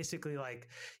 And he was basically like,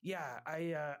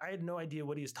 I had no idea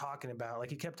what he was talking about. Like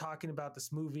he kept talking about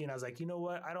this movie. And I was like, you know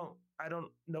what? I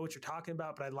don't know what you're talking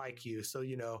about, but I like you. So,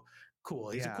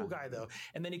 cool. He's a cool guy though.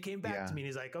 And then he came back to me and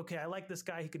he's like, okay, I like this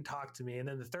guy. He can talk to me. And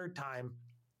then the third time,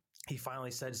 he finally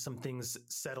said some things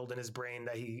settled in his brain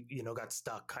that he, got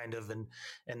stuck kind of. And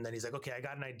then he's like, okay, I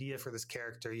got an idea for this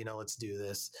character, let's do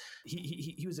this.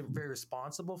 He was very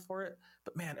responsible for it,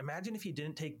 but man, imagine if he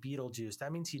didn't take Beetlejuice.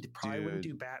 That means he probably wouldn't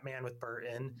do Batman with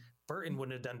Burton. Burton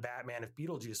wouldn't have done Batman if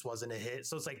Beetlejuice wasn't a hit.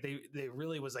 So it's like, they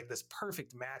really was like this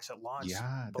perfect match that launched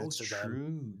both of them.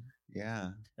 True.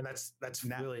 Yeah. And that's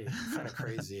really kind of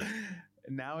crazy.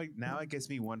 Now it gets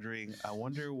me wondering. I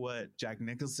wonder what Jack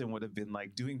Nicholson would have been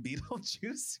like doing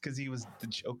Beetlejuice because he was the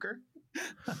Joker.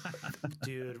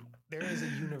 Dude, there is a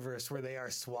universe where they are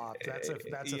swapped. That's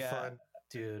a fun,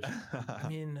 dude. I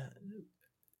mean,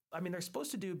 they're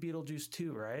supposed to do Beetlejuice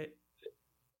too, right?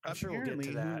 I'm sure we'll get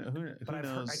to that.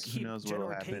 Who knows Jenna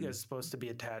what'll Ortega happen? is supposed to be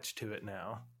attached to it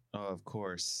now. Oh, of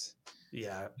course.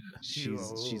 Yeah, She's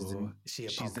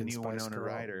the new Winona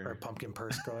Ryder or pumpkin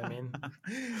purse girl. I mean,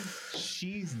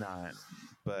 she's not,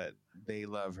 but they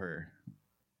love her.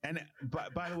 And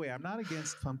by the way, I'm not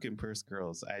against pumpkin purse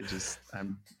girls. I'm just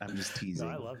teasing.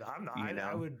 No, I love that. I'm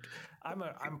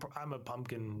not. I'm a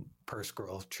pumpkin purse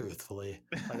girl. Truthfully,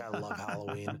 like I love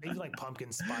Halloween. Even like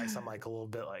pumpkin spice. I'm like a little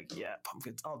bit like, yeah,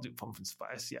 pumpkins. I'll do pumpkin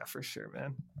spice. Yeah, for sure,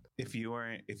 man. If you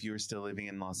were still living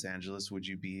in Los Angeles, would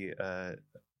you be a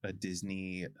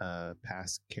Disney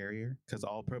pass carrier? Because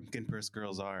all pumpkin purse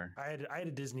girls are. I had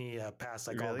a Disney pass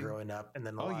all growing up, and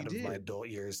then a lot of my adult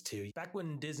years too. Back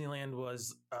when Disneyland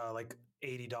was like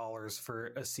 $80 for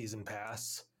a season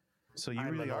pass. So you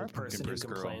really are a pumpkin purse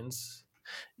girl. Complains.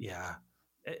 Yeah,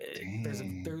 there's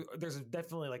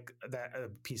definitely like that a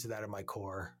piece of that in my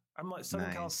core. I'm like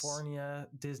Southern California,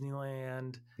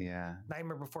 Disneyland. Yeah,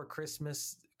 Nightmare Before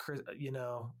Christmas. Hey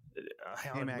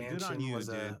man, Mansion good on you, was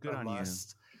dude. Good on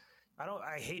must.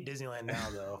 I hate Disneyland now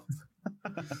though.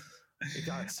 It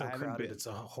got so crowded. It's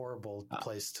a horrible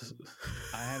place to.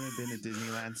 I haven't been to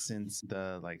Disneyland since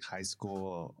the like high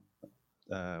school.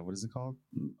 What is it called?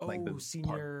 Like the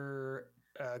senior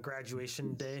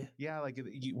graduation day. Yeah, like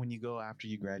when you go after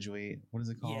you graduate. What is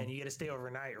it called? Yeah, and you get to stay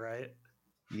overnight, right?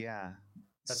 Yeah,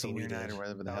 that's senior night or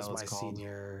whatever the hell it's called.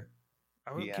 Senior.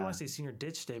 I want to say senior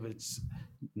ditch day, but it's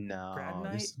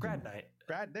grad night.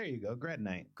 There you go, grad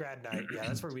night. Grad night. Yeah,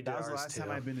 that's where we did. That was the last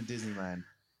time I've been to Disneyland.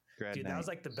 Dude, that was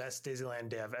like the best Disneyland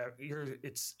day I've ever.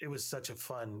 It was such a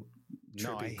fun.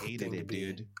 No, I hated it,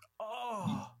 dude.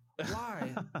 Oh,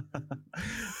 why?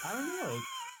 I don't know.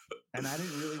 And I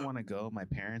didn't really want to go. My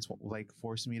parents like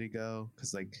forced me to go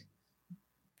because like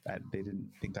they didn't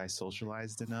think I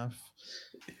socialized enough,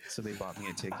 so they bought me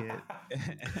a ticket.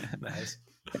 Nice.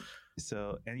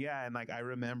 So and like I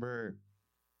remember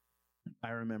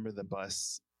the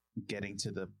bus getting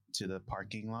to the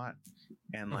parking lot,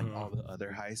 and like all the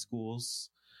other high schools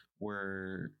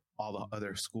all the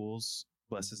other schools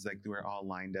buses, like they were all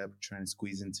lined up trying to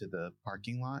squeeze into the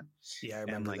parking lot. Yeah, I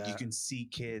remember and like that. you can see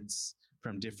kids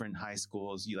from different high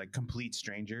schools, you like complete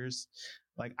strangers.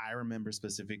 Like I remember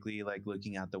specifically like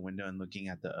looking out the window and looking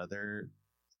at the other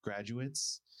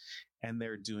graduates, and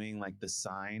they're doing like the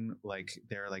sign, like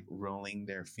they're like rolling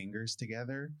their fingers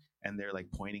together and they're like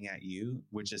pointing at you,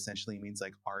 which essentially means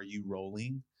like, are you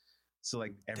rolling? So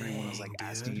like everyone was like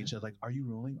asking dude. each other, like, "Are you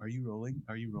rolling? Are you rolling?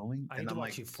 Are you rolling?" I need to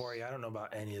watch Euphoria. I don't know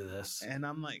about any of this. And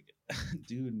I'm like,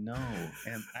 dude, no.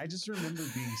 And I just remember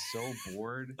being so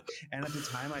bored. And at the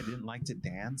time, I didn't like to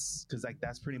dance because like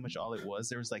that's pretty much all it was.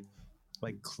 There was like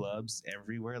clubs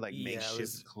everywhere, like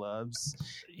makeshift clubs,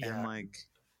 and like.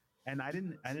 And I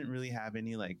didn't really have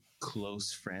any like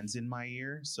close friends in my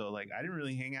year. So like I didn't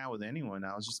really hang out with anyone.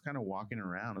 I was just kind of walking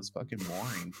around. It was fucking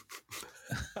boring.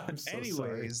 I'm so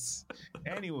anyways,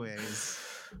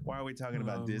 why are we talking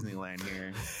about Disneyland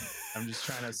here? I'm just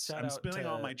trying to I'm spilling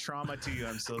all my trauma to you.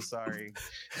 I'm so sorry.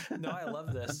 No, I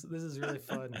love this. This is really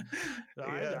fun.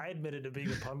 I admitted to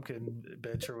being a pumpkin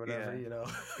bitch or whatever, you know.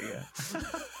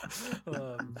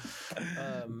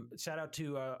 Shout out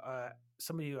to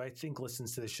somebody who I think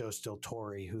listens to the show still,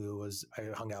 Tori, I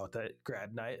hung out with at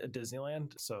grad night at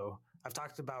Disneyland. So I've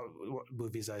talked about what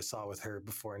movies I saw with her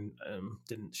before and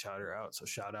didn't shout her out. So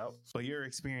shout out. But your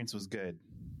experience was good.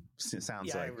 It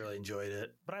sounds like. I really enjoyed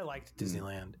it, but I liked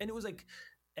Disneyland, and it was like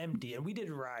empty, and we did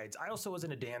rides. I also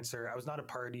wasn't a dancer. I was not a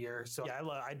partier. So yeah,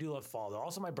 I do love fall though.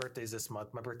 Also, my birthday's this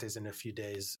month. My birthday's in a few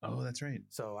days. Oh, that's right.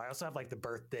 So I also have like the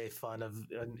birthday fun of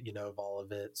all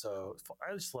of it. So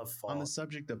I just love fall. On the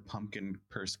subject of pumpkin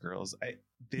purse girls,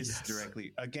 this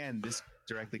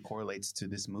directly correlates to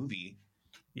this movie.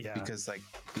 Yeah, because like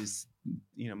this,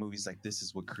 movies like this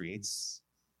is what creates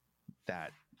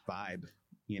that vibe.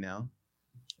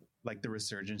 Like the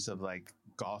resurgence of like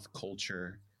goth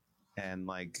culture. And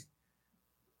like,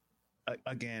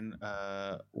 again,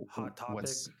 hot topic.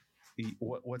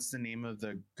 What's the name of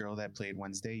the girl that played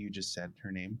Wednesday? You just said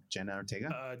her name, Jenna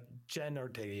Ortega. Jen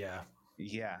Ortega, yeah.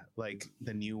 Yeah, like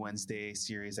the new Wednesday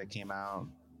series that came out,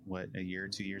 a year or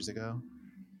 2 years ago.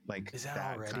 Like is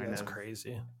that already? That's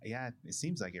crazy. Yeah, it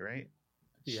seems like it, right?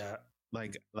 Yeah.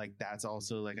 Like that's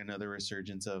also like another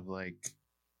resurgence of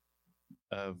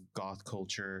goth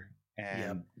culture.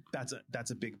 And that's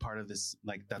a big part of this.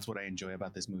 Like, that's what I enjoy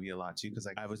about this movie a lot too. Cause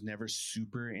like I was never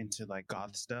super into like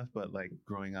goth stuff, but like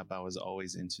growing up, I was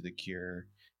always into the Cure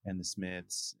and the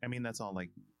Smiths. I mean, that's all like,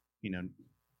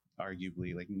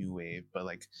 arguably like new wave, but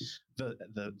like the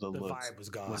look vibe was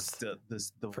goth. Was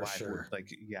the for vibe sure.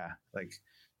 Like, yeah, like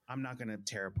I'm not going to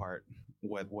tear apart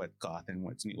what goth and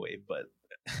what's new wave, but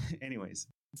anyways,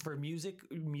 for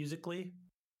musically,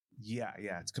 yeah,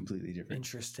 it's completely different.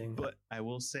 Interesting. But I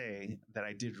will say that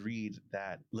I did read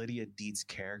that Lydia Deet's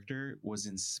character was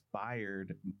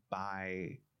inspired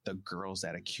by the girls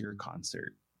at a Cure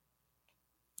concert.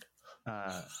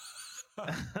 That's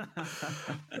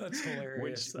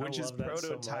hilarious. Which is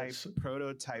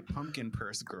prototype pumpkin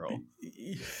purse girl.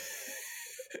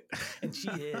 And she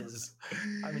is.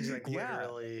 I mean, she's like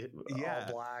literally all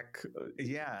black.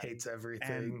 Yeah. Hates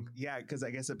everything. And because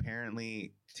I guess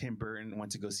apparently Tim Burton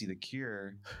went to go see The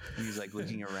Cure. And he's like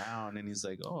looking around and he's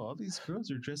like, oh, all these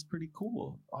girls are dressed pretty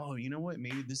cool. Oh, you know what?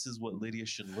 Maybe this is what Lydia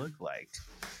should look like.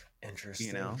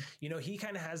 Interesting.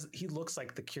 He looks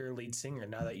like the Cure lead singer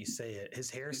now that you say it. His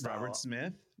hairstyle. Robert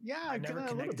Smith? Yeah, I never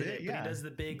connected it, but he does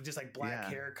the big, just like black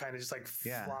hair, kind of just like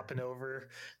flopping over,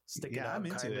 sticking up, I'm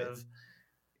into kind it. of.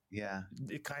 Yeah.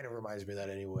 It kind of reminds me of that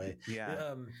anyway.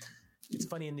 Yeah. It's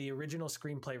funny, in the original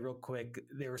screenplay, real quick,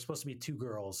 they were supposed to be two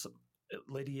girls,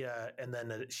 Lydia, and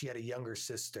then she had a younger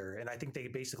sister. And I think they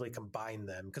basically combined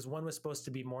them because one was supposed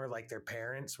to be more like their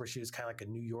parents, where she was kind of like a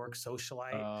New York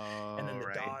socialite. And then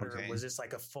the daughter was just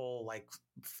like a full like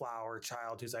flower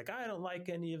child who's like, I don't like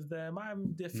any of them.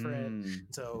 I'm different.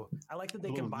 So I like that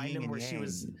they combined them, where she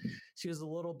was a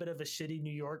little bit of a shitty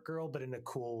New York girl, but in a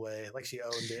cool way. Like she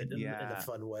owned it in a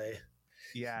fun way.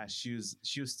 Yeah. She was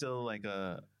still like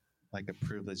a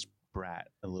privileged brat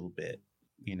a little bit,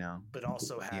 but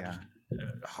also had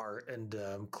heart and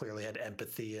clearly had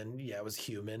empathy and was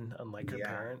human, unlike her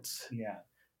parents. Yeah.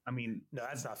 I mean, no,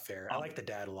 that's not fair. I like the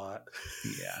dad a lot.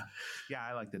 Yeah,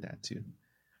 I like the dad too.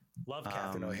 Love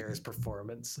Catherine O'Hara's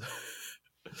performance.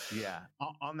 Yeah.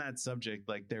 On that subject,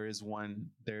 like there is one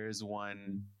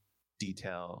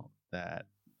detail that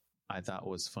I thought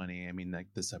was funny. I mean, like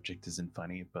the subject isn't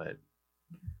funny, but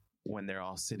when they're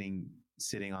all sitting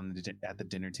on at the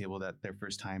dinner table, that their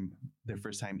first time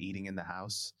eating in the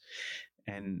house,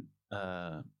 and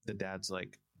the dad's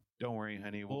like, don't worry,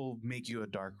 honey, we'll make you a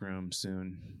dark room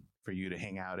soon for you to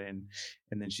hang out in.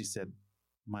 And then she said,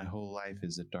 my whole life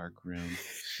is a dark room.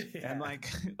 And like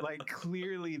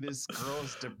clearly this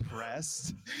girl's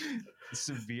depressed,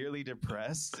 severely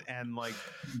depressed, and like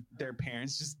their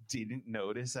parents just didn't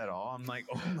notice at all. I'm like,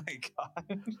 oh my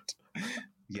God.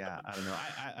 Yeah, I don't know.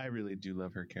 I really do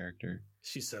love her character.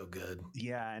 She's so good.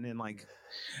 Yeah, and then like,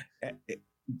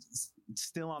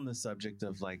 still on the subject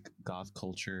of like goth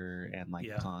culture and like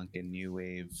punk and new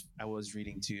wave. I was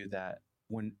reading too that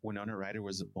when Winona Ryder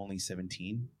was only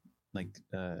 17, like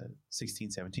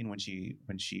 16, 17 when she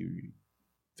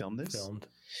filmed this.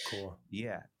 Cool.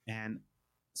 Yeah, and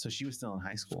so she was still in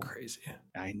high school. That's crazy.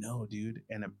 I know, dude.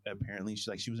 And apparently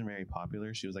she wasn't very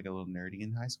popular. She was like a little nerdy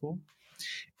in high school.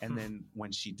 And then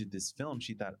when she did this film,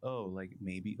 she thought, oh, like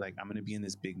maybe like I'm gonna be in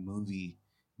this big movie.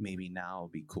 Maybe now I'll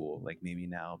be cool. Like maybe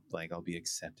now like I'll be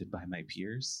accepted by my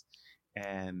peers.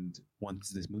 And once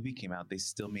this movie came out, they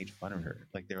still made fun of her.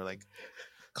 Like they were like,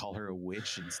 call her a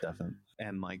witch and stuff.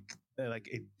 And like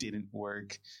it didn't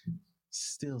work.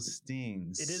 Still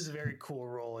stings. It is a very cool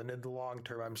role, and in the long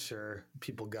term, I'm sure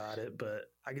people got it.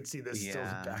 But I could see this still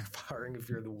backfiring if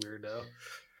you're the weirdo.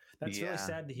 That's really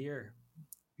sad to hear.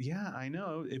 Yeah, I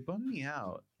know. It bummed me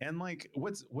out. And like,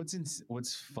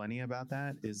 what's funny about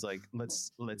that is like,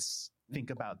 let's think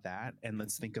about that, and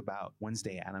let's think about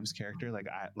Wednesday Addams' character.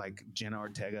 Like Jenna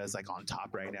Ortega is like on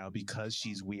top right now because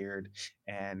she's weird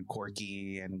and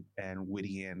quirky and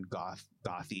witty and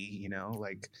gothy. You know,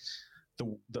 like.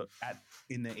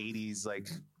 In the 80s, like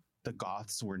the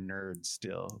goths were nerds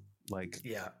still. Like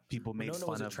people made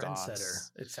fun of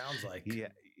goths. It sounds like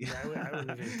I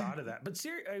wouldn't even thought of that. But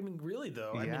I mean, really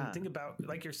though, I mean, think about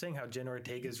like you're saying how Jenna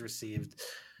Ortega is received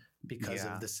because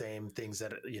of the same things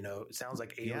that it sounds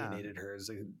like alienated her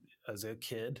as a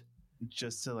kid.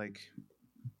 Just to like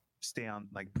stay on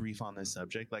like brief on this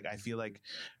subject, like I feel like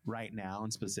right now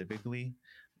and specifically,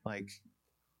 like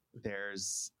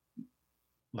there's.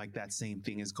 Like that same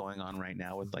thing is going on right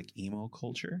now with like emo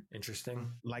culture. Interesting.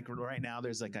 Like right now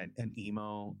there's like an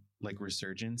emo like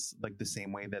resurgence, like the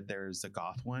same way that there's a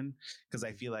goth one. Cause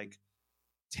I feel like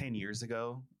 10 years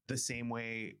ago, the same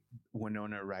way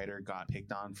Winona Ryder got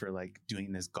picked on for like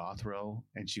doing this goth role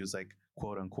and she was like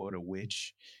quote unquote a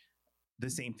witch. The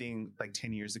same thing like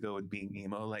 10 years ago with being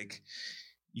emo, like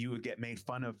you would get made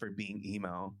fun of for being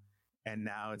emo. And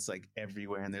now it's like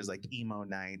everywhere, and there's like emo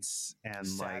nights, and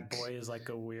Sad Boy is like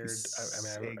a weird.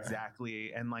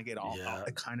 Exactly, and like it all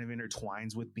it kind of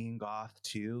intertwines with being goth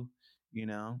too,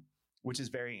 which is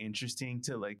very interesting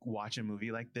to like watch a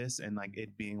movie like this and like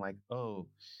it being like, oh,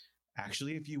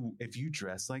 actually, if you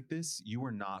dress like this, you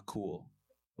were not cool.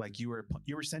 Like you're a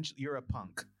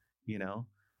punk,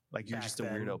 like you're just a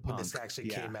weirdo punk. When this actually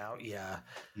came out, yeah.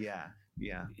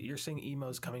 You're saying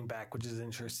emo's coming back, which is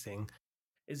interesting.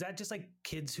 Is that just like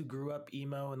kids who grew up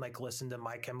emo and like listened to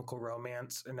My Chemical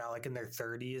Romance and now like in their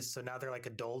 30s? So now they're like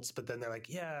adults, but then they're like,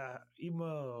 yeah,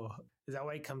 emo. Is that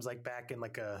why it comes like back in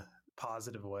like a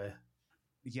positive way?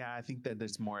 Yeah, I think that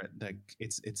there's more like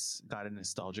it's got a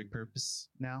nostalgic purpose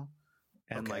now.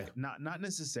 And like not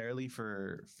necessarily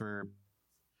for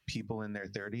people in their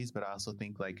 30s, but I also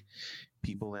think like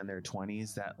people in their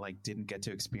 20s that like didn't get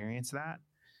to experience that.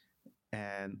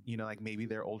 And, like maybe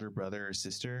their older brother or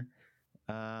sister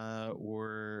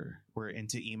were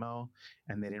into emo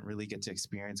and they didn't really get to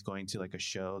experience going to like a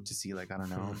show to see like, I don't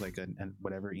know, like a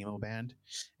whatever emo band.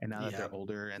 And now that they're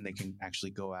older and they can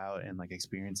actually go out and like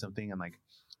experience something and like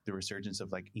the resurgence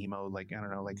of like emo, like, I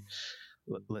don't know, like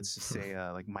let's just say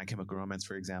like My Chemical Romance,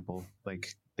 for example,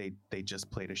 like they just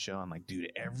played a show and like,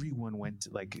 dude, everyone went to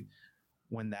like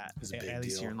when that, at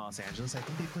least here in Los Angeles, I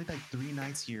think they played like 3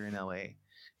 nights here in LA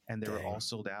and they were all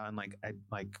sold out. And like,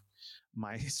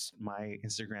 my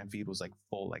Instagram feed was like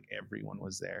full, like everyone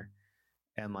was there.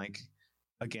 And like,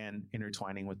 again,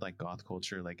 intertwining with like goth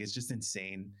culture, like it's just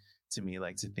insane to me,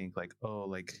 like to think like, oh,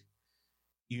 like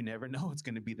you never know what's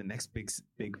going to be the next big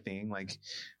thing. Like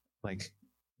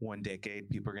one decade,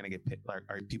 people are going to get picked,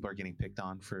 or people are getting picked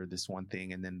on for this one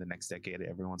thing. And then the next decade,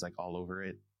 everyone's like all over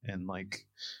it. And like,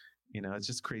 it's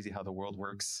just crazy how the world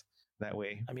works that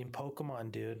way. I mean,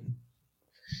 Pokemon, dude.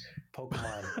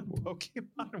 Pokemon.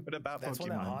 What about That's Pokemon? That's one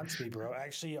that haunts me, bro. I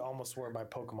actually almost wore my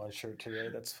Pokemon shirt today.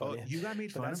 That's funny. Oh, you got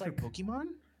made fun of for Pokemon?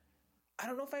 I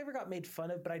don't know if I ever got made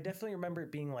fun of, but I definitely remember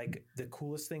it being like the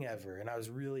coolest thing ever. And I was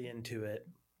really into it.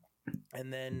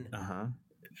 And then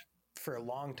for a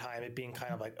long time, it being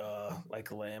kind of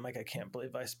like lame. Like, I can't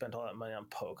believe I spent all that money on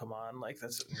Pokemon. Like,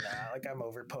 like I'm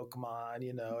over Pokemon,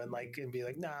 and be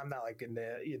like, nah, I'm not like into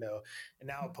it, And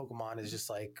now Pokemon is just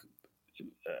like,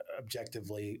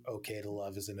 objectively okay to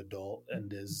love as an adult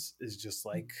and is just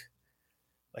like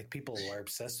people are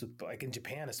obsessed with, like in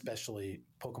Japan especially,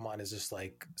 Pokemon is just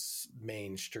like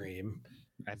mainstream.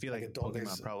 I feel like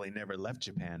Pokemon probably never left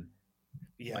Japan.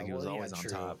 Yeah, like it was always on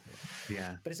top.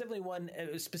 Yeah, but it's definitely one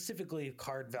specifically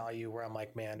card value where I'm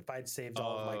like, man, if I'd saved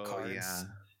all of my cards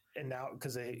And now,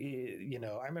 because I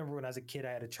remember when I was a kid,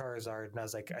 I had a Charizard, and I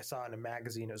was like, I saw in a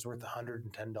magazine it was worth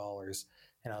 $110,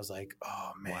 and I was like,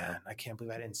 oh man, Wow. I can't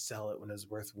believe I didn't sell it when it was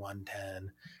worth $110.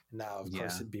 And now, of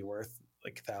course, Yeah. it'd be worth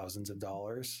like thousands of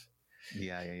dollars,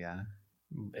 Yeah.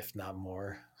 if not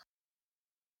more.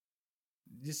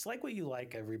 Just like what you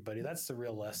like, everybody. That's the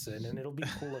real lesson, and it'll be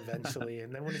cool eventually.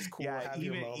 And then when it's cool, have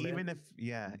your moment.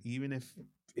 even if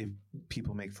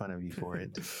people make fun of you for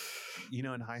it.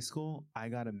 In high school, I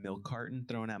got a milk carton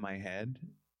thrown at my head,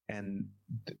 and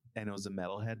it was a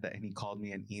metalhead and he called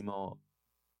me an emo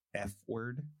F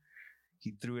word.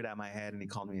 He threw it at my head and he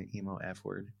called me an emo F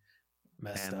word.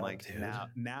 Messed and up, like dude.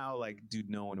 now, like, dude,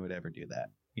 no one would ever do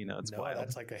that. It's wild.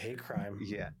 That's like a hate crime.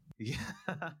 Yeah.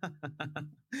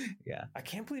 Yeah. I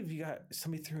can't believe you got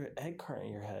somebody threw an egg carton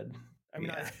in your head. I mean,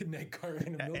 not an egg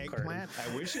carton, a milk eggplant.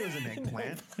 carton. I wish it was an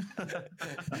eggplant.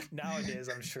 Nowadays,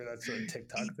 I'm sure that's a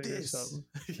TikTok Eat thing this. or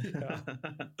something. Yeah.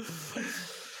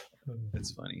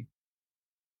 That's funny.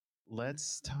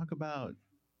 Let's talk about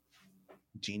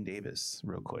Gene Davis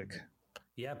real quick.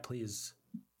 Yeah, please.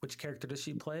 Which character does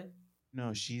she play?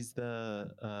 No, she's the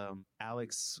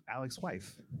Alex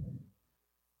wife.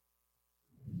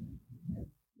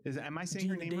 Am I saying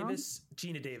her name wrong?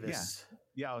 Gina Davis.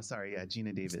 Yeah. Oh, sorry. Yeah,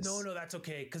 Gina Davis. No, that's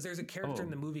okay. Because there's a character in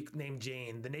the movie named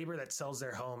Jane. The neighbor that sells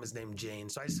their home is named Jane.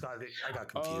 So I got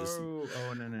confused.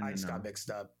 Oh, no. I just got mixed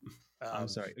up. I'm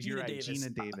sorry. You're right. Davis. Gina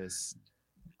Davis.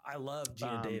 I love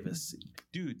Gina Davis.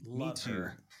 Dude, love me too.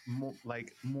 her.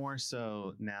 More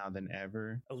so now than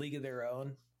ever. A League of Their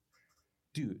Own.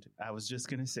 Dude, I was just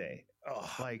gonna say,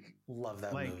 love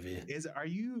that movie. Are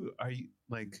you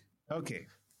like, okay?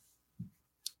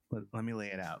 Let me lay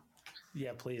it out.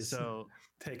 Yeah, please. So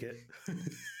take it.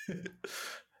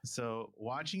 So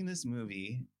watching this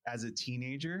movie as a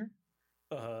teenager,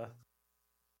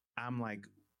 I'm like,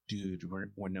 dude,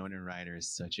 Winona Ryder is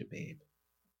such a babe.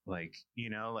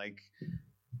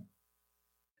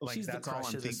 She's that's the all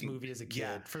crush I'm of this thinking. movie as a kid,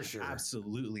 Yeah, for sure.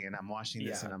 Absolutely. And I'm watching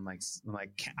this and I'm like,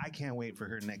 I can't wait for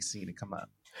her next scene to come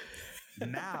up.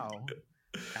 Now,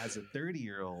 as a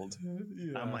 30-year-old,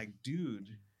 I'm like, dude,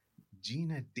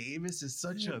 Gina Davis is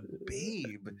such a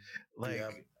babe. Wife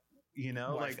I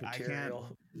can't.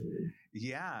 material.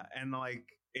 Yeah. And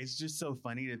it's just so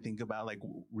funny to think about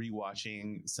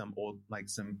rewatching some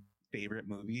favorite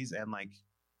movies and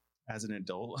as an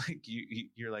adult,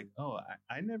 you're like, oh,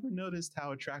 I never noticed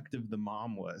how attractive the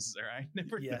mom was, or I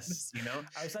never noticed,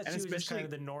 I thought she was just kind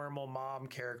of the normal mom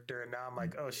character, and now I'm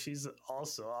like, oh, she's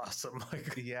also awesome.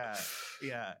 yeah,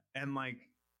 and I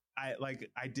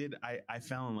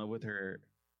fell in love with her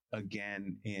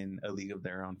again in A League of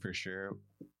Their Own for sure.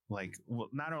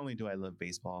 Not only do I love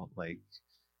baseball,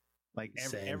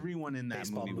 everyone in that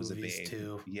baseball movie was a movies babe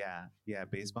too. Yeah,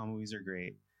 baseball movies are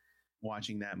great.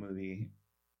 Watching that movie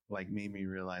made me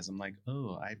realize, I'm like,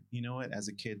 oh, you know what? As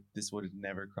a kid, this would have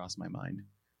never crossed my mind.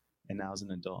 And now as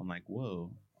an adult, I'm like, whoa,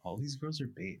 all these girls are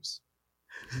babes.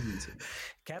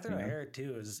 Catherine O'Hara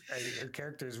too her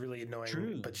character is really annoying.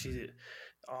 True. But she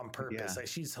on purpose. Yeah.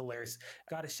 She's hilarious.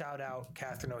 Got to shout out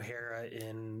Catherine O'Hara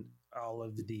in all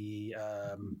of the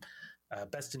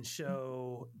Best in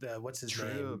Show. What's his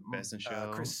name? Best in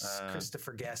Show.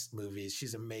 Christopher Guest movies.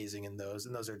 She's amazing in those,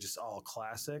 and those are just all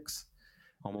classics.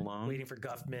 Home Alone. Waiting for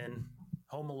Guffman.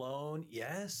 Home Alone.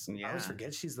 Yes. Yeah. I always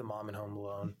forget she's the mom in Home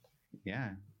Alone.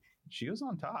 Yeah. She was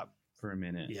on top for a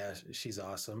minute. Yeah, she's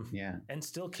awesome. Yeah. And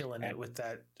still killing it with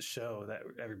that show that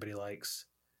everybody likes.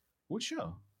 What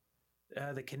show?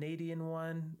 The Canadian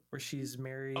one where she's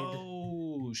married.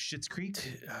 Oh, Schitt's Creek?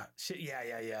 Yeah.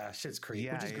 Schitt's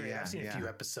Creek, which is great. I've seen a few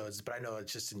episodes, but I know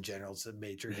it's just in general, it's a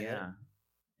major hit. Yeah.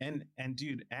 And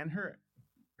dude, and her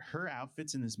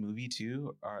outfits in this movie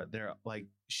too they're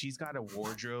she's got a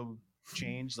wardrobe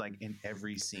change in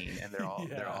every scene, and they're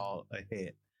all a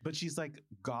hit. But she's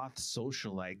goth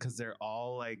socialite because they're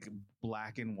all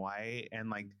black and white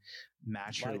and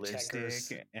match her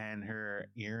lipstick, and her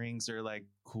earrings are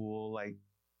cool,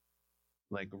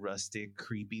 rustic,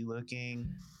 creepy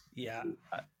looking. Yeah,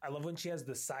 I love when she has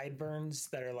the sideburns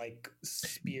that are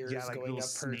spears going up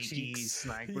her cheeks.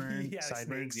 Sideburns.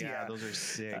 Snakes, yeah, those are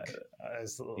sick. I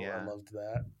loved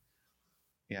that.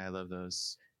 Yeah, I love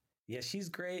those. Yeah, she's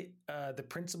great. The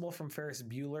principal from Ferris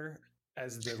Bueller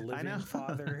as the living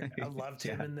father. I loved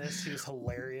him in this. He was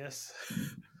hilarious.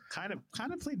 Kind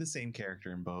of played the same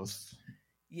character in both.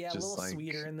 Yeah, a little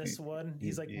sweeter in this one.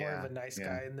 He's more of a nice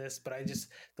guy in this, but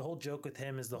the whole joke with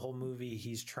him is the whole movie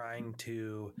he's trying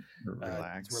to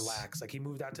relax. He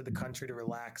moved out to the country to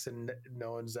relax, and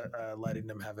no one's letting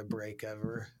him have a break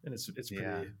ever. And it's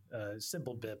pretty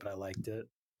simple bit, but I liked it.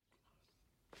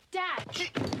 Dad,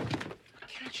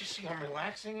 Can't you see I'm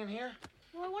relaxing in here?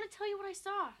 Well, I want to tell you what I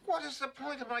saw. What is the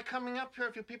point of my coming up here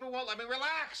if you people won't let me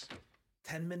relax?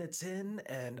 10 minutes in,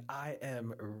 and I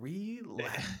am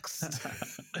relaxed.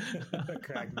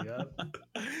 Crack me up.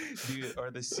 Dude,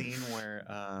 or the scene where,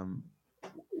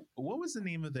 what was the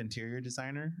name of the interior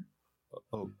designer?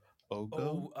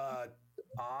 Ogo?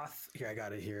 Oth. Here, I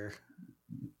got it here.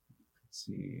 Let's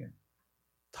see.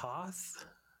 Toth?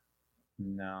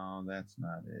 No, that's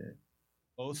not it.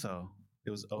 Otho. It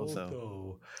was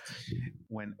Otho.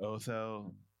 When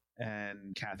Otho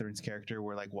and Catherine's character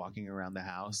were like walking around the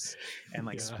house and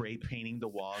like spray painting the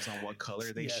walls on what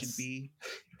color they should be.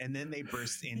 And then they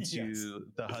burst into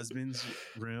the husband's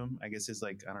room. I guess his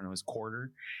like, I don't know, his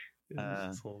quarter. His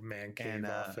little man cave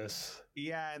office.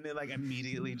 Yeah, and they like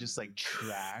immediately just like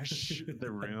trash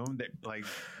the room. That like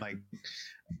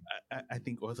I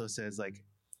think Otho says like,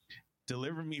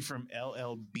 deliver me from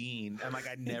LL Bean. And like,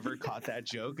 I never caught that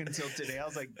joke until today. I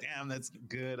was like, damn, that's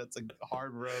good. That's a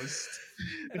hard roast.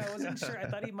 And I wasn't sure. I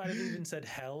thought he might have even said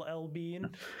Hell L Bean.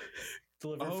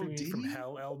 Deliver me from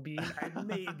Hell L Bean.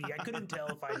 Maybe. I couldn't tell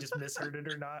if I just misheard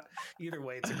it or not. Either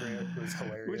way, it was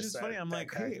hilarious. Which is funny. I'm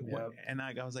like, hey, what? And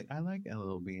I was like, I like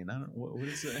LL Bean. I don't, what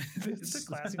is it? It's a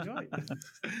classic joint.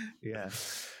 Yeah.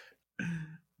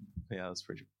 Yeah, that was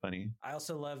pretty funny. I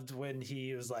also loved when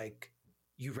he was like,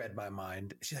 you read my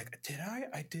mind. She's like, did I?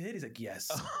 I did. He's like, yes.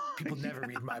 People never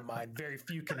read my mind. Very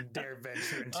few can dare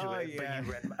venture into it. Yeah. But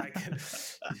you read my.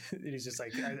 He's just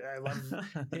like, I love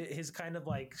his kind of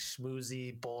like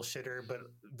schmoozy bullshitter, but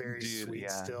very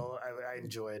sweet. Still, I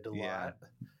enjoy it a lot.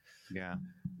 Yeah.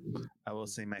 I will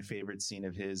say my favorite scene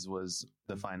of his was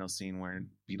the final scene where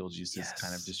Beetlejuice is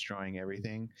kind of destroying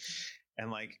everything,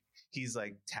 and like he's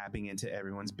like tapping into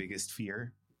everyone's biggest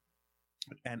fear.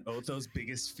 And Otho's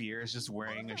biggest fear is just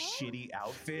wearing a shitty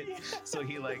outfit. So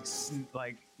he like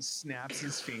snaps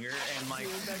his finger, and like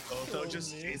Otho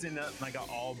just is in like an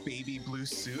all baby blue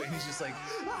suit, and he's just like,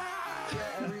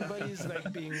 everybody's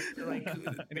like being like,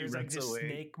 there's like just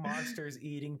snake monsters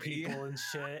eating people and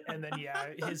shit. And then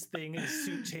his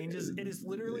suit changes. It is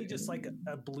literally just like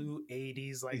a blue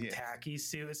 80s like tacky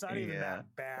suit. It's not even that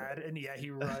bad. And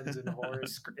he runs in horror.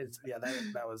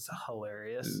 That was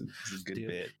hilarious. It's a good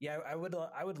bit. Yeah, I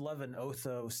would love an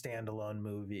Otho standalone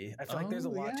movie. I feel like there's a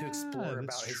lot to explore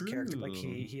about his character. Like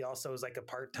he also is like a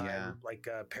part-time like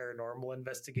a paranormal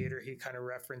investigator. He kind of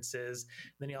references.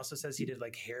 And then he also says he did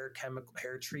like hair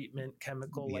treatment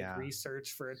chemical like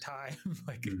research for a time,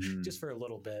 like just for a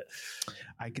little bit.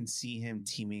 I can see him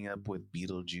teaming up with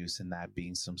Beetlejuice and that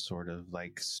being some sort of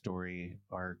like story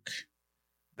arc.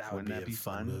 Wouldn't that be a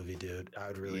fun movie, dude? I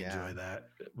would really enjoy that.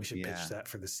 We should pitch that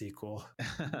for the sequel.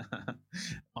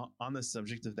 On the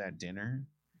subject of that dinner,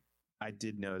 I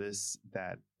did notice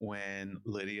that when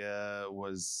Lydia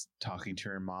was talking to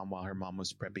her mom while her mom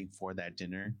was prepping for that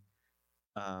dinner,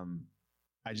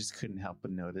 I just couldn't help but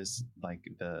notice like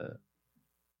the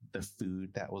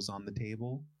food that was on the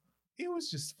table. It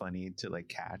was just funny to like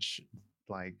catch,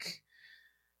 like,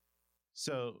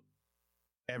 so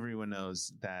everyone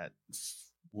knows that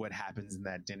what happens in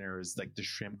that dinner is like the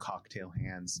shrimp cocktail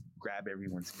hands grab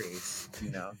everyone's face,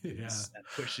 and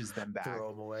pushes them back,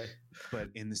 throw them away. But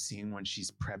in the scene when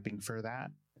she's prepping for that,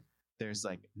 there's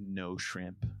like no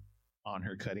shrimp on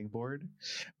her cutting board,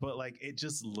 but like it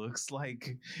looks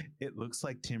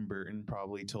like Tim Burton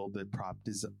probably told the prop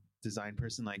design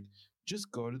person, like,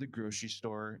 just go to the grocery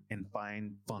store and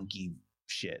find funky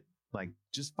shit. Like,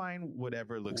 just find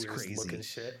whatever looks weird crazy looking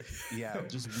shit.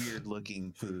 Just weird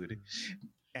looking food.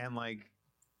 And like,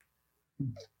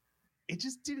 it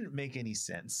just didn't make any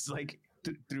sense. Like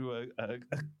through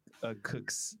a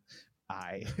cook's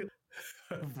eye.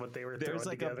 What they were there's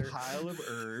like together. A pile of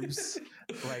herbs,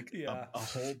 like a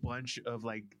whole bunch of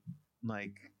like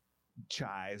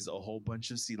chives, a whole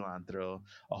bunch of cilantro,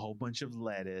 a whole bunch of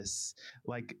lettuce,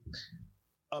 like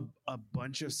a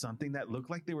bunch of something that looked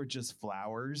like they were just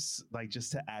flowers, like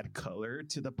just to add color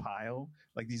to the pile,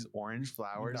 like these orange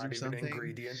flowers. Not or even something.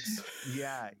 Ingredients.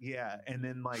 Yeah. And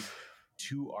then like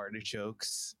 2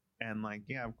 artichokes. And like,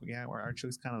 where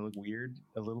artichokes kind of look weird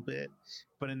a little bit.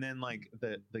 But and then like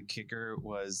the kicker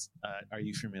was, are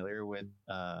you familiar with,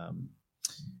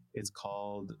 it's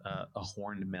called a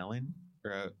horned melon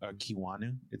or a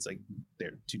kiwanu? It's like,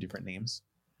 they're 2 different names.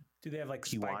 Do they have like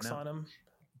spikes on them?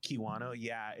 Kiwano,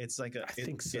 yeah. It's like I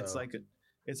think so.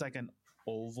 It's like an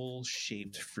oval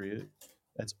shaped fruit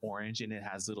that's orange and it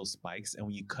has little spikes. And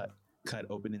when you cut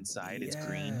open inside, it's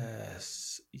green.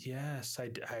 Yes,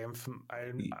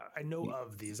 I know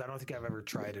of these. I don't think I've ever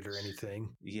tried it or anything.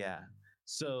 Yeah.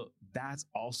 So that's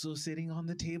also sitting on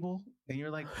the table and you're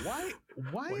like, why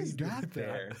are is you doing that with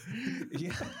there? that?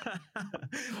 Yeah.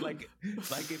 like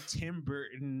if Tim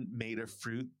Burton made a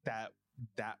fruit, that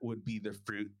would be the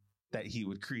fruit that he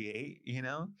would create, you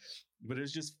know? But it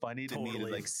was just funny to me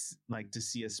to like to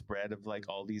see a spread of like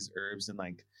all these herbs and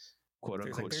like quote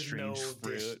unquote there's strange no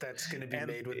fruit dish that's going to be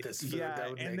made with this food. Yeah, that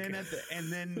would and make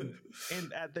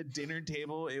then at the dinner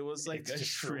table, it was like it's a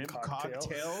just shrimp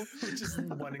cocktail, which is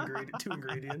one ingredient, 2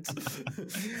 ingredients.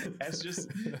 That's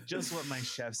just what my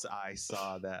chef's eye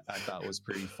saw that I thought was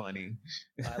pretty funny.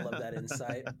 I love that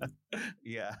insight.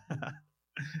 Yeah.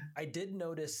 I did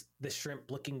notice the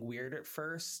shrimp looking weird at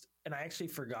first, and I actually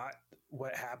forgot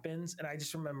what happens. And I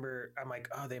just remember, I'm like,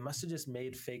 oh, they must have just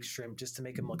made fake shrimp just to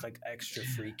make them look like extra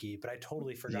freaky. But I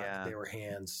totally forgot that they were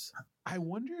hands. I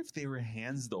wonder if they were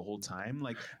hands the whole time.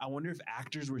 Like, I wonder if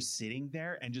actors were sitting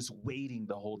there and just waiting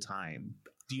the whole time.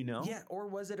 Do you know? Yeah. Or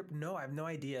was it? No, I have no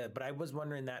idea. But I was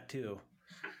wondering that too.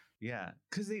 Yeah.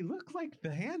 Because they look like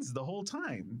the hands the whole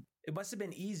time. It must have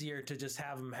been easier to just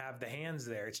have them have the hands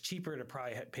there. It's cheaper to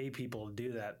probably pay people to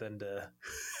do that than to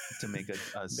make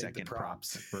a second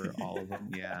props for all of them.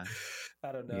 Yeah.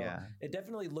 I don't know. Yeah. It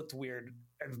definitely looked weird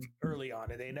early on,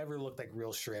 and they never looked like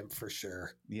real shrimp for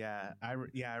sure. Yeah. I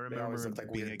remember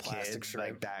like being weird a plastic kid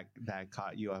shrimp. like that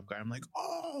caught you off guard. I'm like,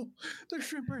 oh, the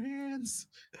shrimp are hands.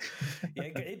 Yeah,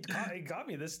 it got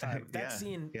me this time. That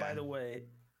scene, by the way,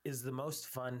 is the most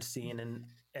fun scene in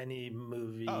any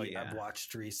movie I've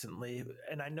watched recently.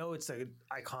 And I know it's an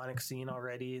iconic scene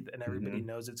already and everybody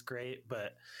knows it's great,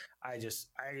 but I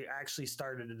actually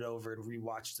started it over and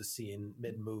rewatched the scene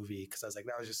mid-movie because I was like,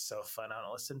 that was just so fun. I want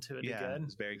to listen to it again.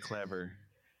 It's very clever.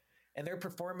 And their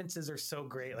performances are so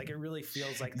great. Like, it really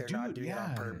feels like they're not doing it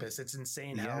on purpose. It's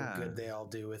insane how good they all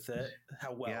do with it.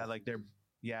 How well. Yeah, like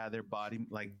their body,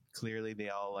 like clearly they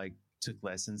all like took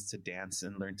lessons to dance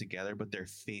and learn together, but their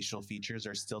facial features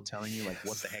are still telling you like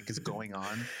what the heck is going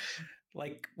on.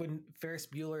 Like when Ferris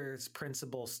Bueller's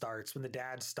Principal starts, when the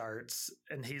dad starts,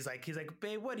 and he's like,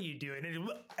 babe, what are you doing? And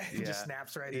he just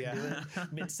snaps right into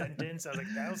it mid-sentence. I was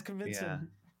like, that was convincing. Yeah.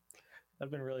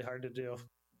 That'd been really hard to do.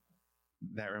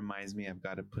 That reminds me, I've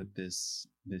got to put this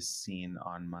scene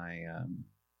on my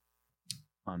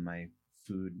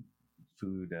food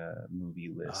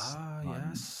movie list.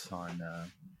 Yes.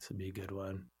 It's a be a good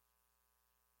one.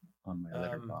 On my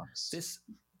letterbox.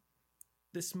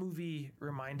 This movie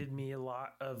reminded me a lot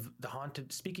of the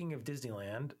Haunted. Speaking of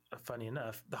Disneyland, funny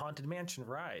enough, the Haunted Mansion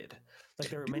ride. Like,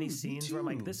 there were many scenes where I'm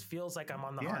like, this feels like I'm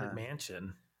on the Haunted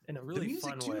Mansion in a really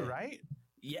fun way. Right?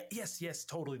 Yeah. Yes.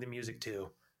 Totally. The music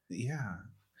too. Yeah.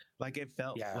 Like, it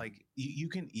felt like you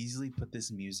can easily put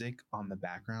this music on the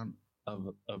background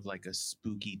of like a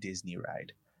spooky Disney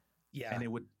ride. Yeah. And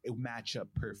it would match up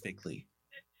perfectly.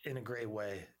 In a great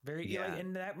way.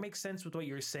 And that makes sense with what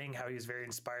you were saying, how he was very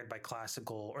inspired by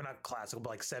classical, or not classical, but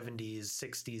like 70s,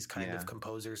 60s kind of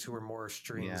composers who were more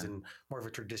strings and more of a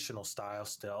traditional style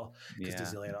still. Because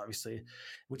Disneyland, obviously,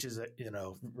 which is,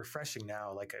 refreshing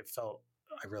now. Like,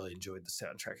 I really enjoyed the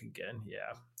soundtrack again.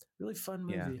 Yeah. Really fun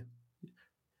movie.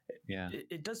 Yeah.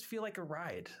 It does feel like a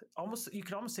ride. Almost, you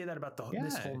could almost say that about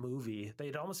this whole movie.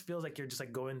 It almost feels like you're just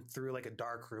like going through like a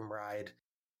dark room ride.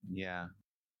 Yeah.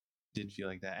 Did feel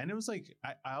like that. And it was like,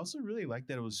 I also really liked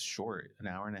that it was short, an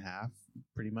hour and a half,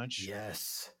 pretty much.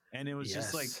 Yes. And it was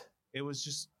just like,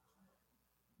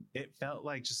 it felt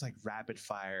like just like rapid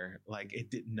fire. Like, it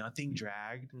did nothing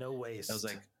dragged. No waste. I was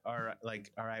like, all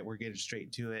right, we're getting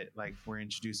straight to it. Like, we're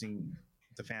introducing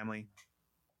the family.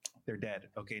 They're dead.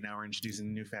 Okay, now we're introducing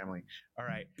the new family. All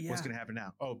right, what's going to happen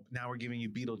now? Oh, now we're giving you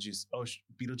Beetlejuice. Oh,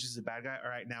 Beetlejuice is a bad guy? All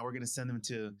right, now we're going to send them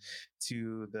to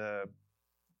the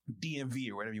DMV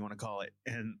or whatever you want to call it.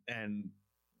 And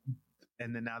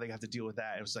then now they have to deal with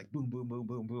that. It was like boom, boom, boom,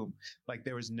 boom, boom. Like,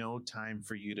 there was no time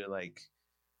for you to like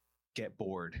get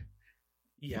bored.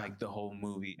 Yeah. Like, the whole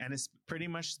movie. And it's pretty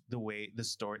much the way the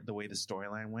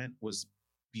storyline went was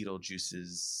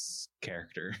Beetlejuice's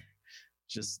character.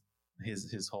 Just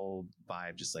his whole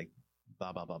vibe, just like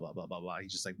blah blah blah blah blah blah blah. He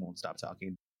just like won't stop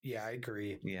talking. Yeah, I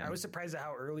agree. Yeah, I was surprised at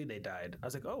how early they died. I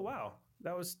was like, oh wow,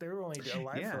 they were only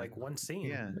alive for like one scene.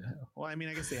 Yeah. Well, I mean,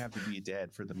 I guess they have to be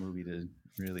dead for the movie to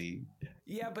really.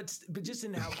 Yeah, but just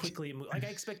in how quickly, like, I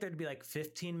expect there to be like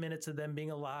 15 minutes of them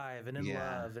being alive and in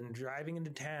love and driving into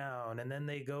town, and then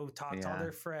they go talk to all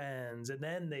their friends, and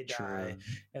then they die.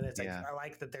 And it's like, I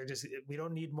like that we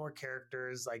don't need more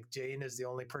characters. Like, Jane is the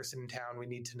only person in town we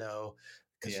need to know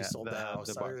because she sold the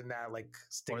house. Other than that, like,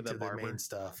 stick to the main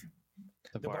stuff.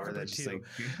 The barber that's just too.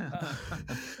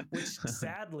 like, Which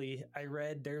sadly, I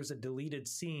read there's a deleted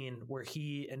scene where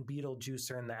he and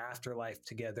Beetlejuice are in the afterlife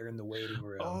together in the waiting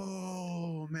room.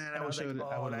 oh man, And I wish I would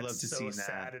have loved to so see that.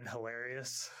 sad and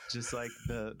hilarious. Just like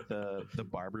the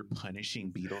barber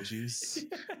punishing Beetlejuice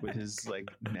with his like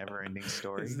never ending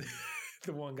story.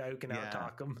 The one guy who can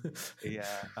out-talk him. Yeah,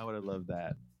 I would have loved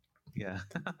that. Yeah.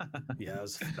 Yeah,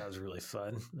 that was really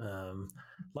fun.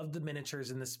 Loved the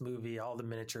miniatures in this movie, all the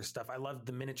miniature stuff. I loved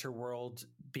the miniature world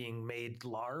being made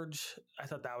large. I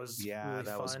thought that was really that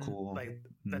fun. was cool. Like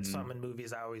that's something in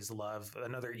movies I always love.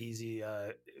 Another easy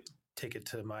ticket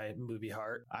to my movie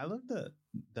heart. I love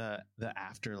the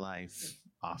afterlife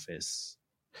office.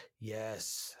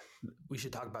 Yes, we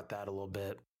should talk about that a little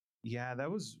bit. Yeah, that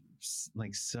was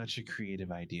like such a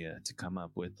creative idea to come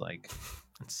up with. Like,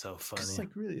 it's so funny. It's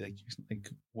like really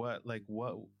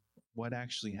what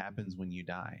actually happens when you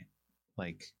die?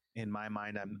 Like in my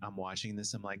mind, I'm watching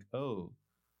this. I'm like, oh,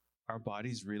 our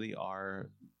bodies really are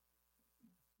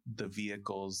the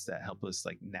vehicles that help us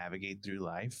like navigate through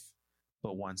life.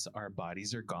 But once our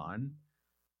bodies are gone,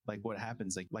 like what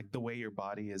happens? Like the way your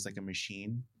body is like a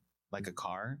machine, like a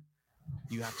car,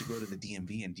 you have to go to the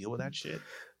DMV and deal with that shit.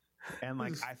 And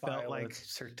like I felt like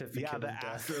the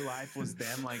afterlife was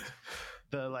then like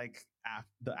the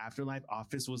afterlife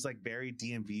office was like very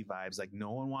DMV vibes. Like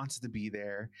no one wants to be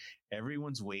there.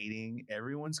 Everyone's waiting.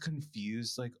 Everyone's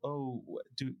confused. Like, oh,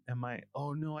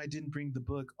 oh no, I didn't bring the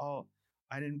book. Oh,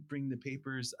 I didn't bring the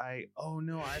papers. Oh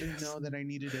no, I didn't know that I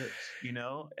needed it,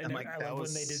 And like, I love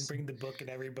when they didn't bring the book and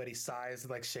everybody sighs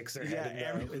and like shakes their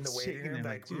head in the waiting room.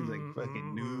 Like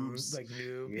fucking noobs. Like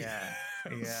noob. Yeah.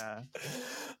 Yeah.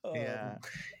 Yeah.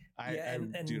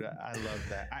 Dude, I love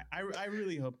that. I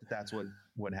really hope that that's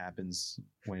what happens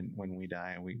when we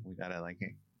die. We gotta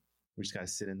we just gotta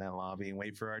sit in that lobby and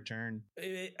wait for our turn.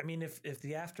 I mean, if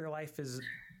the afterlife is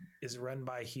run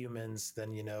by humans,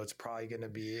 then it's probably going to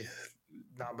be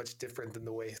not much different than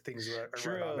the way things are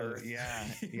run on Earth.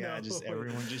 Yeah. Just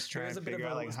everyone just trying to figure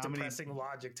out like how many depressing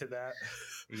logic to that.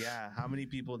 Yeah, how many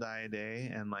people die a day,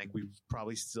 and like we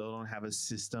probably still don't have a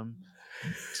system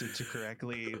to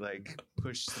correctly like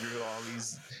push through all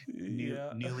these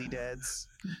newly deads.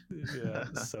 Yeah,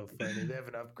 it's so funny. They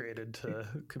haven't upgraded to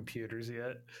computers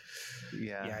yet.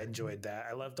 Yeah, I enjoyed that.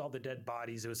 I loved all the dead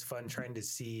bodies. It was fun trying to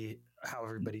see how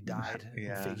everybody died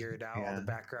and figure it out. All the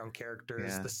background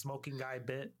characters. The smoking guy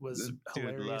bit was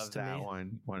hilarious to me. That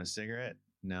one. Want a cigarette?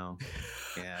 No.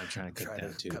 Yeah, I'm trying to cut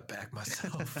that too. Cut back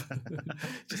myself.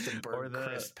 Just a burn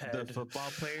crisp head. The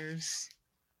football players.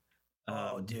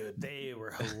 Oh, dude, they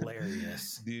were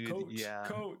hilarious. Dude,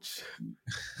 Coach.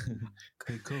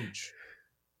 Hey, coach.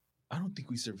 I don't think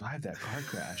we survived that car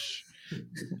crash.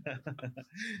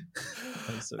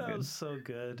 That was so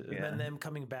good. And then them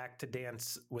coming back to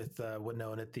dance with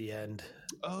Winona at the end.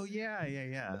 Oh, yeah.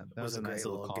 That was a nice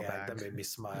little callback. That made me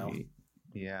smile.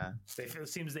 Yeah. It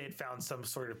seems they had found some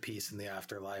sort of peace in the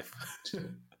afterlife.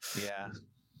 Yeah,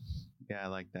 I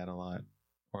like that a lot.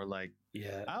 Or like,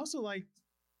 I also like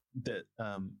that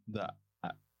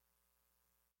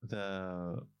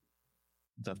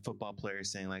the football player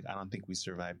saying like, I don't think we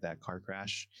survived that car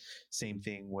crash. Same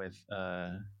thing with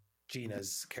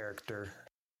Gina's character.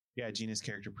 Yeah, Gina's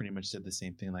character pretty much said the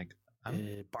same thing. Like,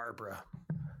 Barbara.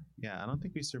 Yeah, I don't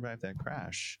think we survived that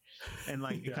crash. And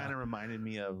like it kind of reminded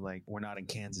me of like, we're not in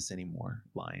Kansas anymore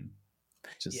line.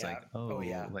 Just like, I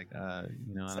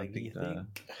don't think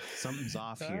something's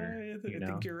off here. I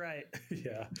think you're right.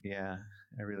 Yeah,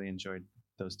 I really enjoyed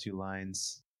those two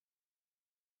lines.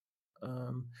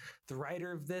 The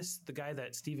writer of this, the guy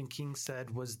that Stephen King said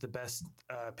was the best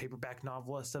paperback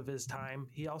novelist of his time,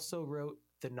 he also wrote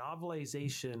the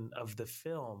novelization of the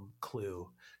film Clue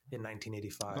in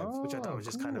 1985, which I thought was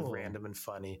just kind of random and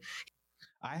funny.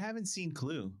 I haven't seen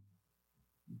Clue.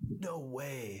 No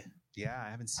way. Yeah, I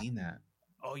haven't seen that.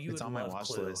 Oh, it's on my watch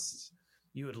list.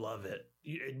 You would love it.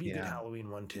 It'd be a good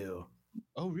Halloween one too.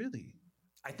 Oh, really?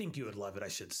 I think you would love it. I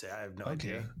should say. I have no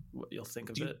idea what you'll think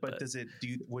of it. But does it?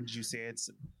 Would you say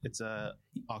it's a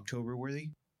October worthy?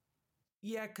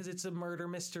 Yeah, because it's a murder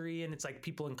mystery and it's like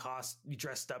people in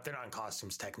dressed up. They're not in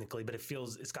costumes technically, but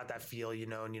it's got that feel, and you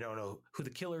don't know who the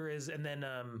killer is. And then,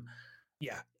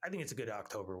 I think it's a good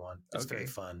October one. It's very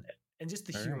fun, and just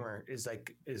the humor is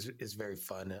very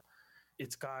fun.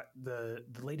 It's got the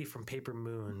lady from Paper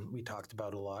Moon we talked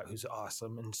about a lot, who's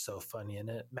awesome and so funny in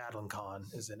it. Madeline Kahn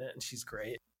is in it, and she's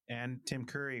great. And Tim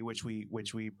Curry, which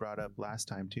we brought up last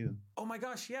time too. Oh my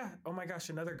gosh, yeah. Oh my gosh,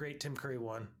 another great Tim Curry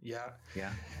one. Yeah.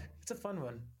 Yeah. It's a fun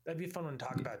one. That'd be a fun one to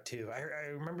talk about too. I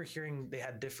remember hearing they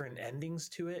had different endings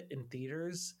to it in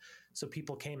theaters. So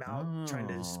people came out trying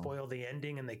to spoil the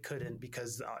ending, and they couldn't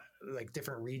because like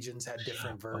different regions had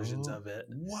different versions of it.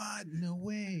 What? No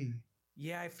way.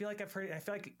 Yeah, I feel like I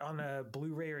feel like on a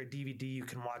Blu-ray or a DVD, you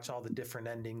can watch all the different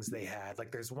endings they had.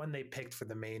 Like there's one they picked for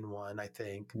the main one, I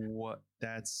think. What?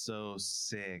 That's so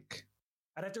sick.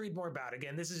 I'd have to read more about it.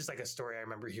 Again, this is just like a story I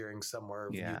remember hearing somewhere,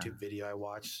 YouTube video I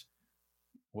watched.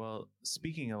 Well,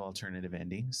 speaking of alternative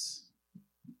endings,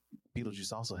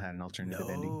 Beetlejuice also had an alternative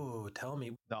ending. Oh, tell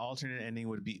me. The alternate ending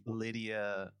would be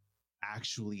Lydia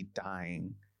actually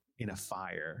dying in a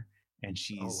fire, and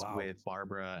she's with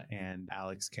Barbara and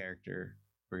Alex's character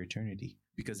for eternity,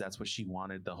 because that's what she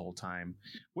wanted the whole time,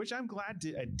 which I'm glad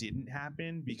it didn't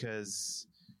happen, because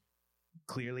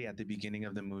clearly at the beginning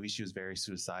of the movie she was very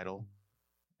suicidal,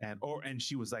 and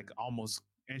she was like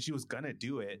and she was gonna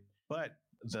do it, but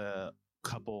the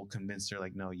couple convinced her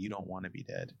like, no, you don't want to be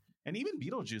dead. And even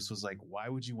Beetlejuice was like, why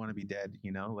would you want to be dead?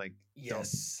 Like,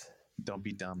 yes, don't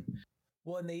be dumb.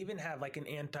 Well, and they even have like an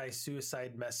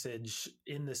anti-suicide message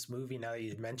in this movie, now that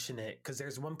you mention it, because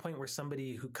there's one point where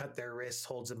somebody who cut their wrists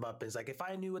holds them up and is like, if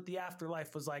I knew what the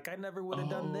afterlife was like, I never would have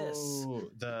done this.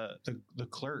 The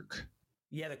clerk.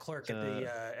 Yeah, the clerk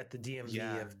at the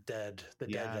DMV of Dead. The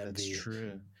Dead MV. That's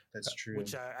true. That's true.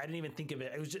 Which I didn't even think of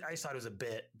it. I just thought it was a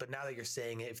bit, but now that you're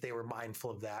saying it, if they were mindful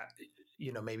of that,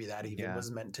 maybe that even was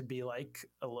meant to be like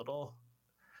a little,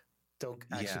 don't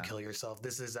actually kill yourself.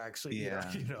 This is actually,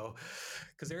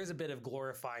 because there is a bit of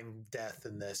glorifying death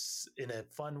in this in a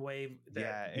fun way.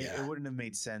 It wouldn't have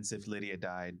made sense if Lydia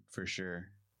died, for sure.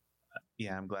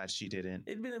 Yeah, I'm glad she didn't.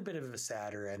 It'd been a bit of a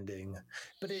sadder ending,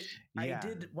 but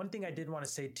one thing I did want to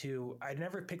say too, I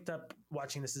never picked up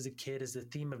watching this as a kid, is the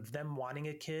theme of them wanting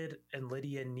a kid and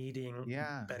Lydia needing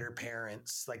better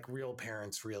parents, like real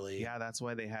parents, really. Yeah, that's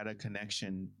why they had a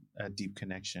connection, a deep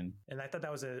connection. And I thought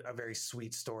that was a very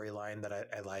sweet storyline that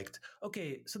I liked.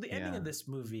 Okay, so the ending of this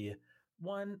movie,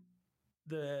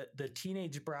 the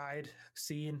teenage bride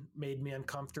scene made me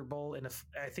uncomfortable, and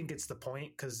I think it's the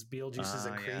point, because Beetlejuice is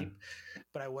a creep,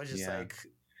 but I was just like,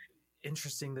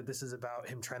 interesting that this is about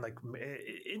him trying, like,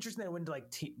 interesting that it went to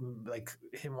like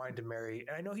him wanting to marry,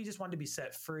 and I know he just wanted to be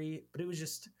set free, but it was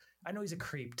just, I know he's a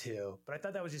creep too, but I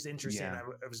thought that was just interesting.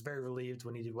 I was very relieved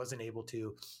when he wasn't able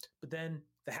to. But then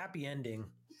the happy ending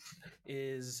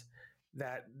is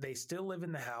that they still live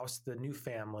in the house, the new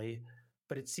family,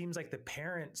 but it seems like the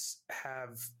parents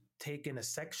have taken a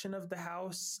section of the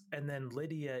house, and then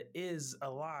Lydia is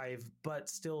alive, but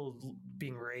still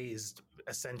being raised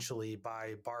essentially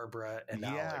by Barbara and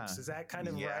Alex. Is that kind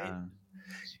of right?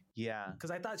 Yeah.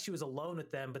 Because I thought she was alone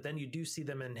with them, but then you do see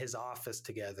them in his office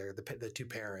together, the two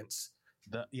parents.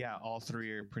 All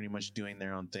three are pretty much doing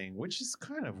their own thing, which is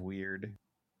kind of weird.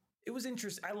 It was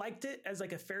interesting. I liked it as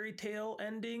like a fairy tale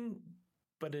ending,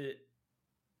 but it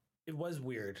was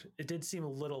weird. It did seem a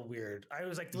little weird. I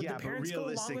was like, would the parents go along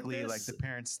with this? But realistically, like, the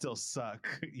parents still suck.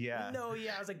 I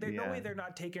was like, there's no way they're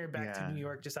not taking her back to New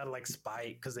York just out of like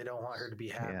spite, because they don't want her to be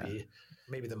happy.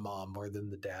 Maybe the mom more than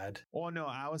the dad. Oh no,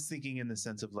 I was thinking in the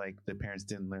sense of like the parents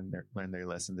didn't learn their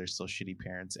lesson. They're still shitty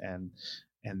parents, and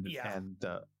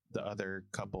the other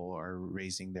couple are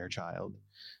raising their child.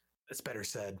 That's better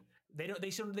said. They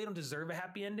don't deserve a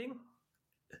happy ending.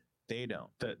 They don't.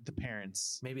 The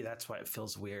parents. Maybe that's why it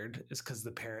feels weird, is because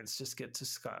the parents just get to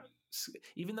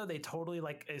even though they totally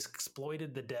like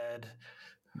exploited the dead.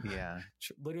 Yeah.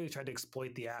 Literally tried to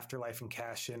exploit the afterlife and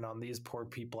cash in on these poor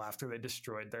people after they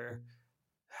destroyed their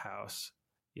house.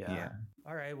 Yeah.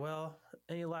 All right. Well,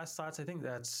 any last thoughts? I think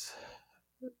that's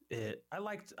it. I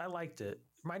liked it.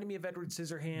 Reminded me of Edward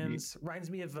Scissorhands. Reminds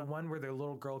me of the one where their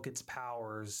little girl gets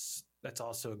powers. That's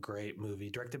also a great movie,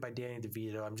 directed by Danny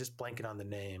DeVito. I'm just blanking on the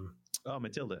name. Oh,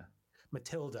 Matilda. I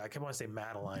kind of want to say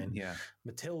Madeline. Yeah.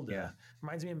 Matilda. Yeah.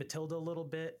 Reminds me of Matilda a little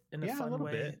bit in a fun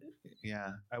way. Bit.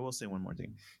 Yeah. I will say one more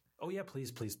thing. Oh yeah,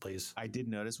 please. I did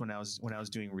notice when I was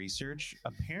doing research,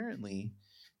 apparently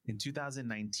in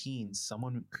 2019,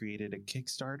 someone created a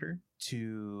Kickstarter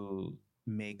to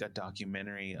make a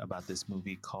documentary about this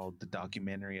movie called The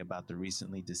Documentary About the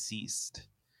Recently Deceased.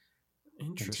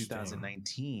 In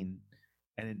 2019,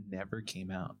 and it never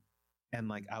came out. And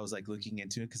like, I was like looking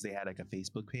into it because they had like a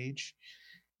Facebook page,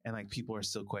 and like people are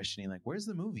still questioning, like, where's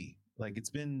the movie? Like, it's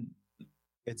been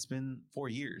 4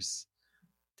 years.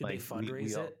 Did they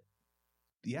fundraise it?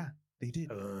 Yeah, they did.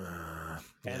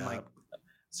 And like,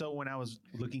 so when I was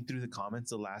looking through the comments,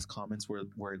 the last comments were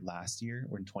last year,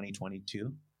 were in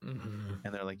 2022, and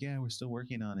they're like, yeah, we're still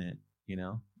working on it,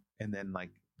 and then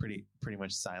like pretty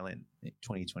much silent in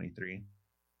 2023.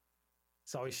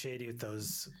 It's always shady with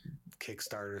those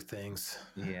Kickstarter things.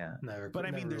 Yeah. Never, But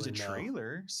I mean, there's a really know.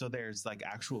 trailer, so there's like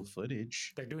actual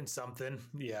footage. They're doing something.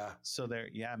 Yeah. So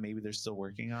maybe they're still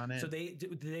working on it. So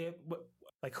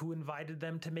like who invited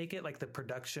them to make it? Like the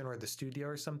production or the studio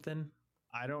or something?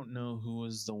 I don't know who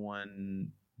was the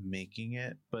one making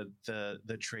it, but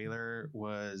the trailer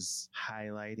was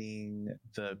highlighting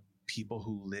the people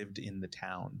who lived in the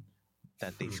town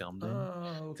that they filmed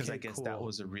in, because I guess that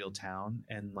was a real town,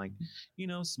 and like, you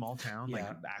know, small town, like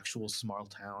actual small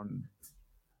town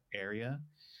area.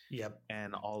 Yep.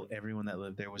 And everyone that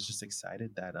lived there was just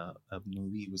excited that a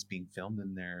movie was being filmed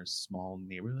in their small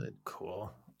neighborhood.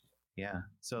 Cool. Yeah.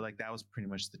 So like that was pretty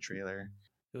much the trailer.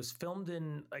 It was filmed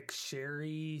in like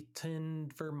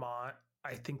Sherryton, Vermont.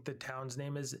 I think the town's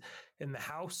name is, and the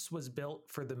house was built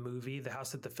for the movie, the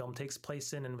house that the film takes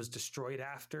place in, and was destroyed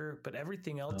after. But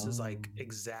everything else is like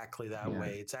exactly that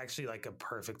way. It's actually like a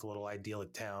perfect little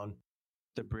idyllic town.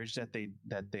 The bridge that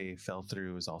they fell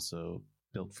through was also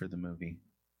built for the movie.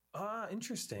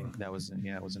 Interesting. That was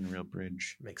it wasn't a real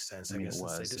bridge. Makes sense. I mean, guess it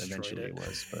was eventually it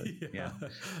was, but yeah.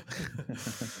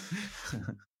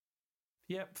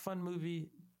 Yep, fun movie.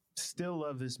 Still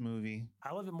love this movie.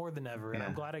 I love it more than ever, and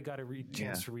I'm glad I got a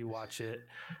chance to rewatch it.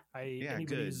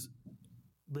 Anybody who's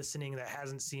listening that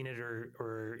hasn't seen it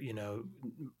or you know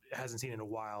hasn't seen it in a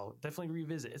while, definitely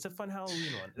revisit. It's a fun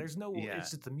Halloween one. There's no,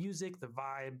 it's just the music, the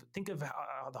vibe. Think of the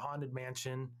Haunted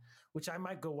Mansion, which I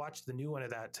might go watch the new one of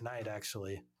that tonight.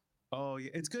 Actually. Oh,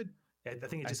 yeah, it's good. I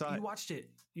think you watched it.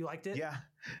 You liked it?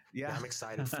 Yeah. I'm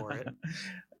excited for it.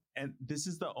 And this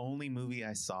is the only movie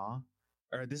I saw.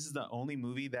 Or this is the only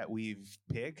movie that we've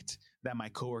picked that my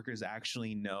coworkers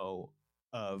actually know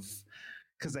of.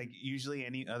 Because like usually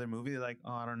any other movie, they're like,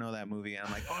 oh, I don't know that movie. And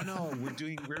I'm like, oh no,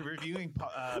 we're reviewing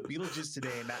Beetlejuice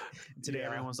today. And today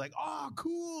everyone's like, oh,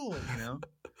 cool. You know?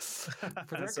 For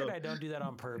the record, I don't do that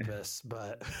on purpose,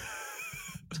 but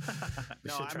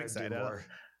no, I'm excited.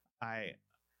 I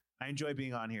enjoy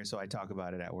being on here, so I talk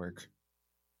about it at work.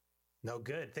 No,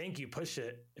 good. Thank you. Push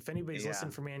it. If anybody's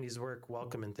listening from Andy's work,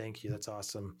 welcome and thank you. That's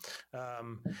awesome.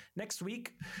 Next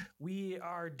week, we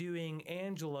are doing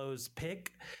Angelo's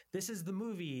pick. This is the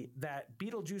movie that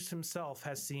Beetlejuice himself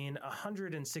has seen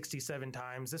 167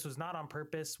 times. This was not on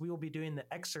purpose. We will be doing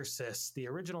The Exorcist, the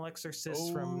original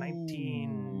Exorcist from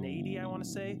 1980, I want to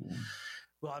say.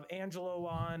 We'll have Angelo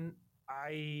on.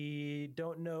 I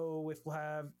don't know if we'll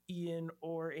have Ian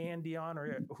or Andy on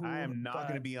or who. I am not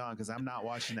going to be on because I'm not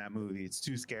watching that movie. It's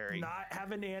too scary. Not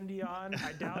having Andy on.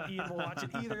 I doubt Ian will watch it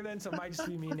either then, so it might just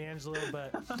be me and Angelo.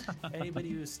 But anybody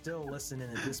who's still listening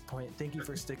at this point, thank you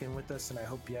for sticking with us, and I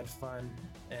hope you had fun.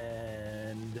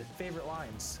 And favorite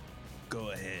lines?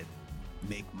 Go ahead.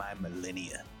 Make my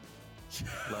millennia.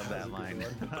 Love that line.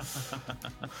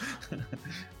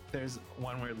 There's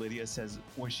one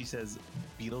where she says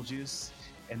Beetlejuice,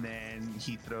 and then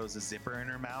he throws a zipper in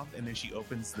her mouth, and then she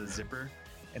opens the zipper,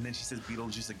 and then she says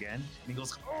Beetlejuice again, and he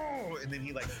goes, oh, and then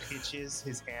he like pitches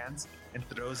his hands and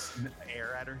throws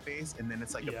air at her face, and then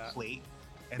it's like a plate,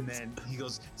 and then he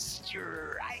goes,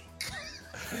 strike.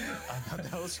 I thought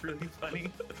that was really funny.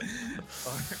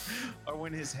 Or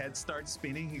when his head starts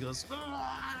spinning, he goes,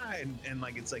 ah! and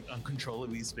like it's like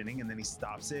uncontrollably spinning, and then he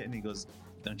stops it and he goes,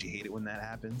 don't you hate it when that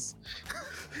happens?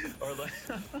 Or like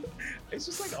it's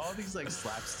just like all these like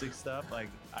slapstick stuff. Like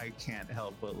I can't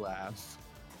help but laugh.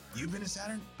 You've been to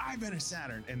Saturn? I've been to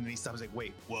Saturn. And then he stops like,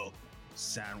 wait, whoa,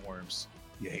 sandworms.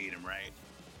 You hate them, right?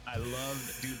 I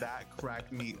love, dude, that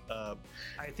cracked me up.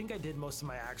 I think I did most of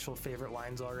my actual favorite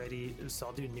lines already, so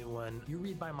I'll do a new one. You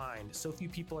read my mind. So few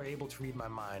people are able to read my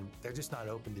mind. They're just not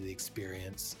open to the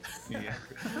experience. Yeah.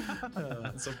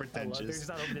 So pretentious. They're just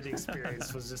not open to the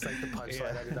experience was just like the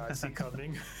punchline I did not see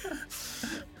coming.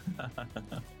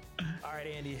 All right,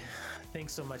 Andy.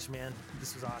 Thanks so much, man.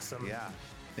 This was awesome. Yeah.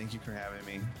 Thank you for having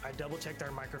me. I double checked our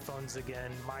microphones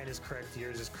again. Mine is correct.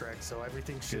 Yours is correct. So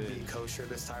everything should be kosher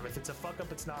this time. If it's a fuck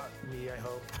up, it's not me, I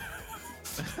hope.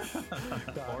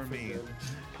 Or me.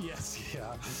 Yes.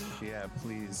 Yeah. Yeah,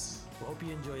 please. Well, hope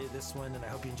you enjoy this one, and I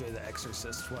hope you enjoy the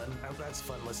Exorcist one. I hope that's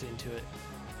fun listening to it.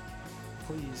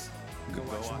 Please go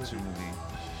watch the movie.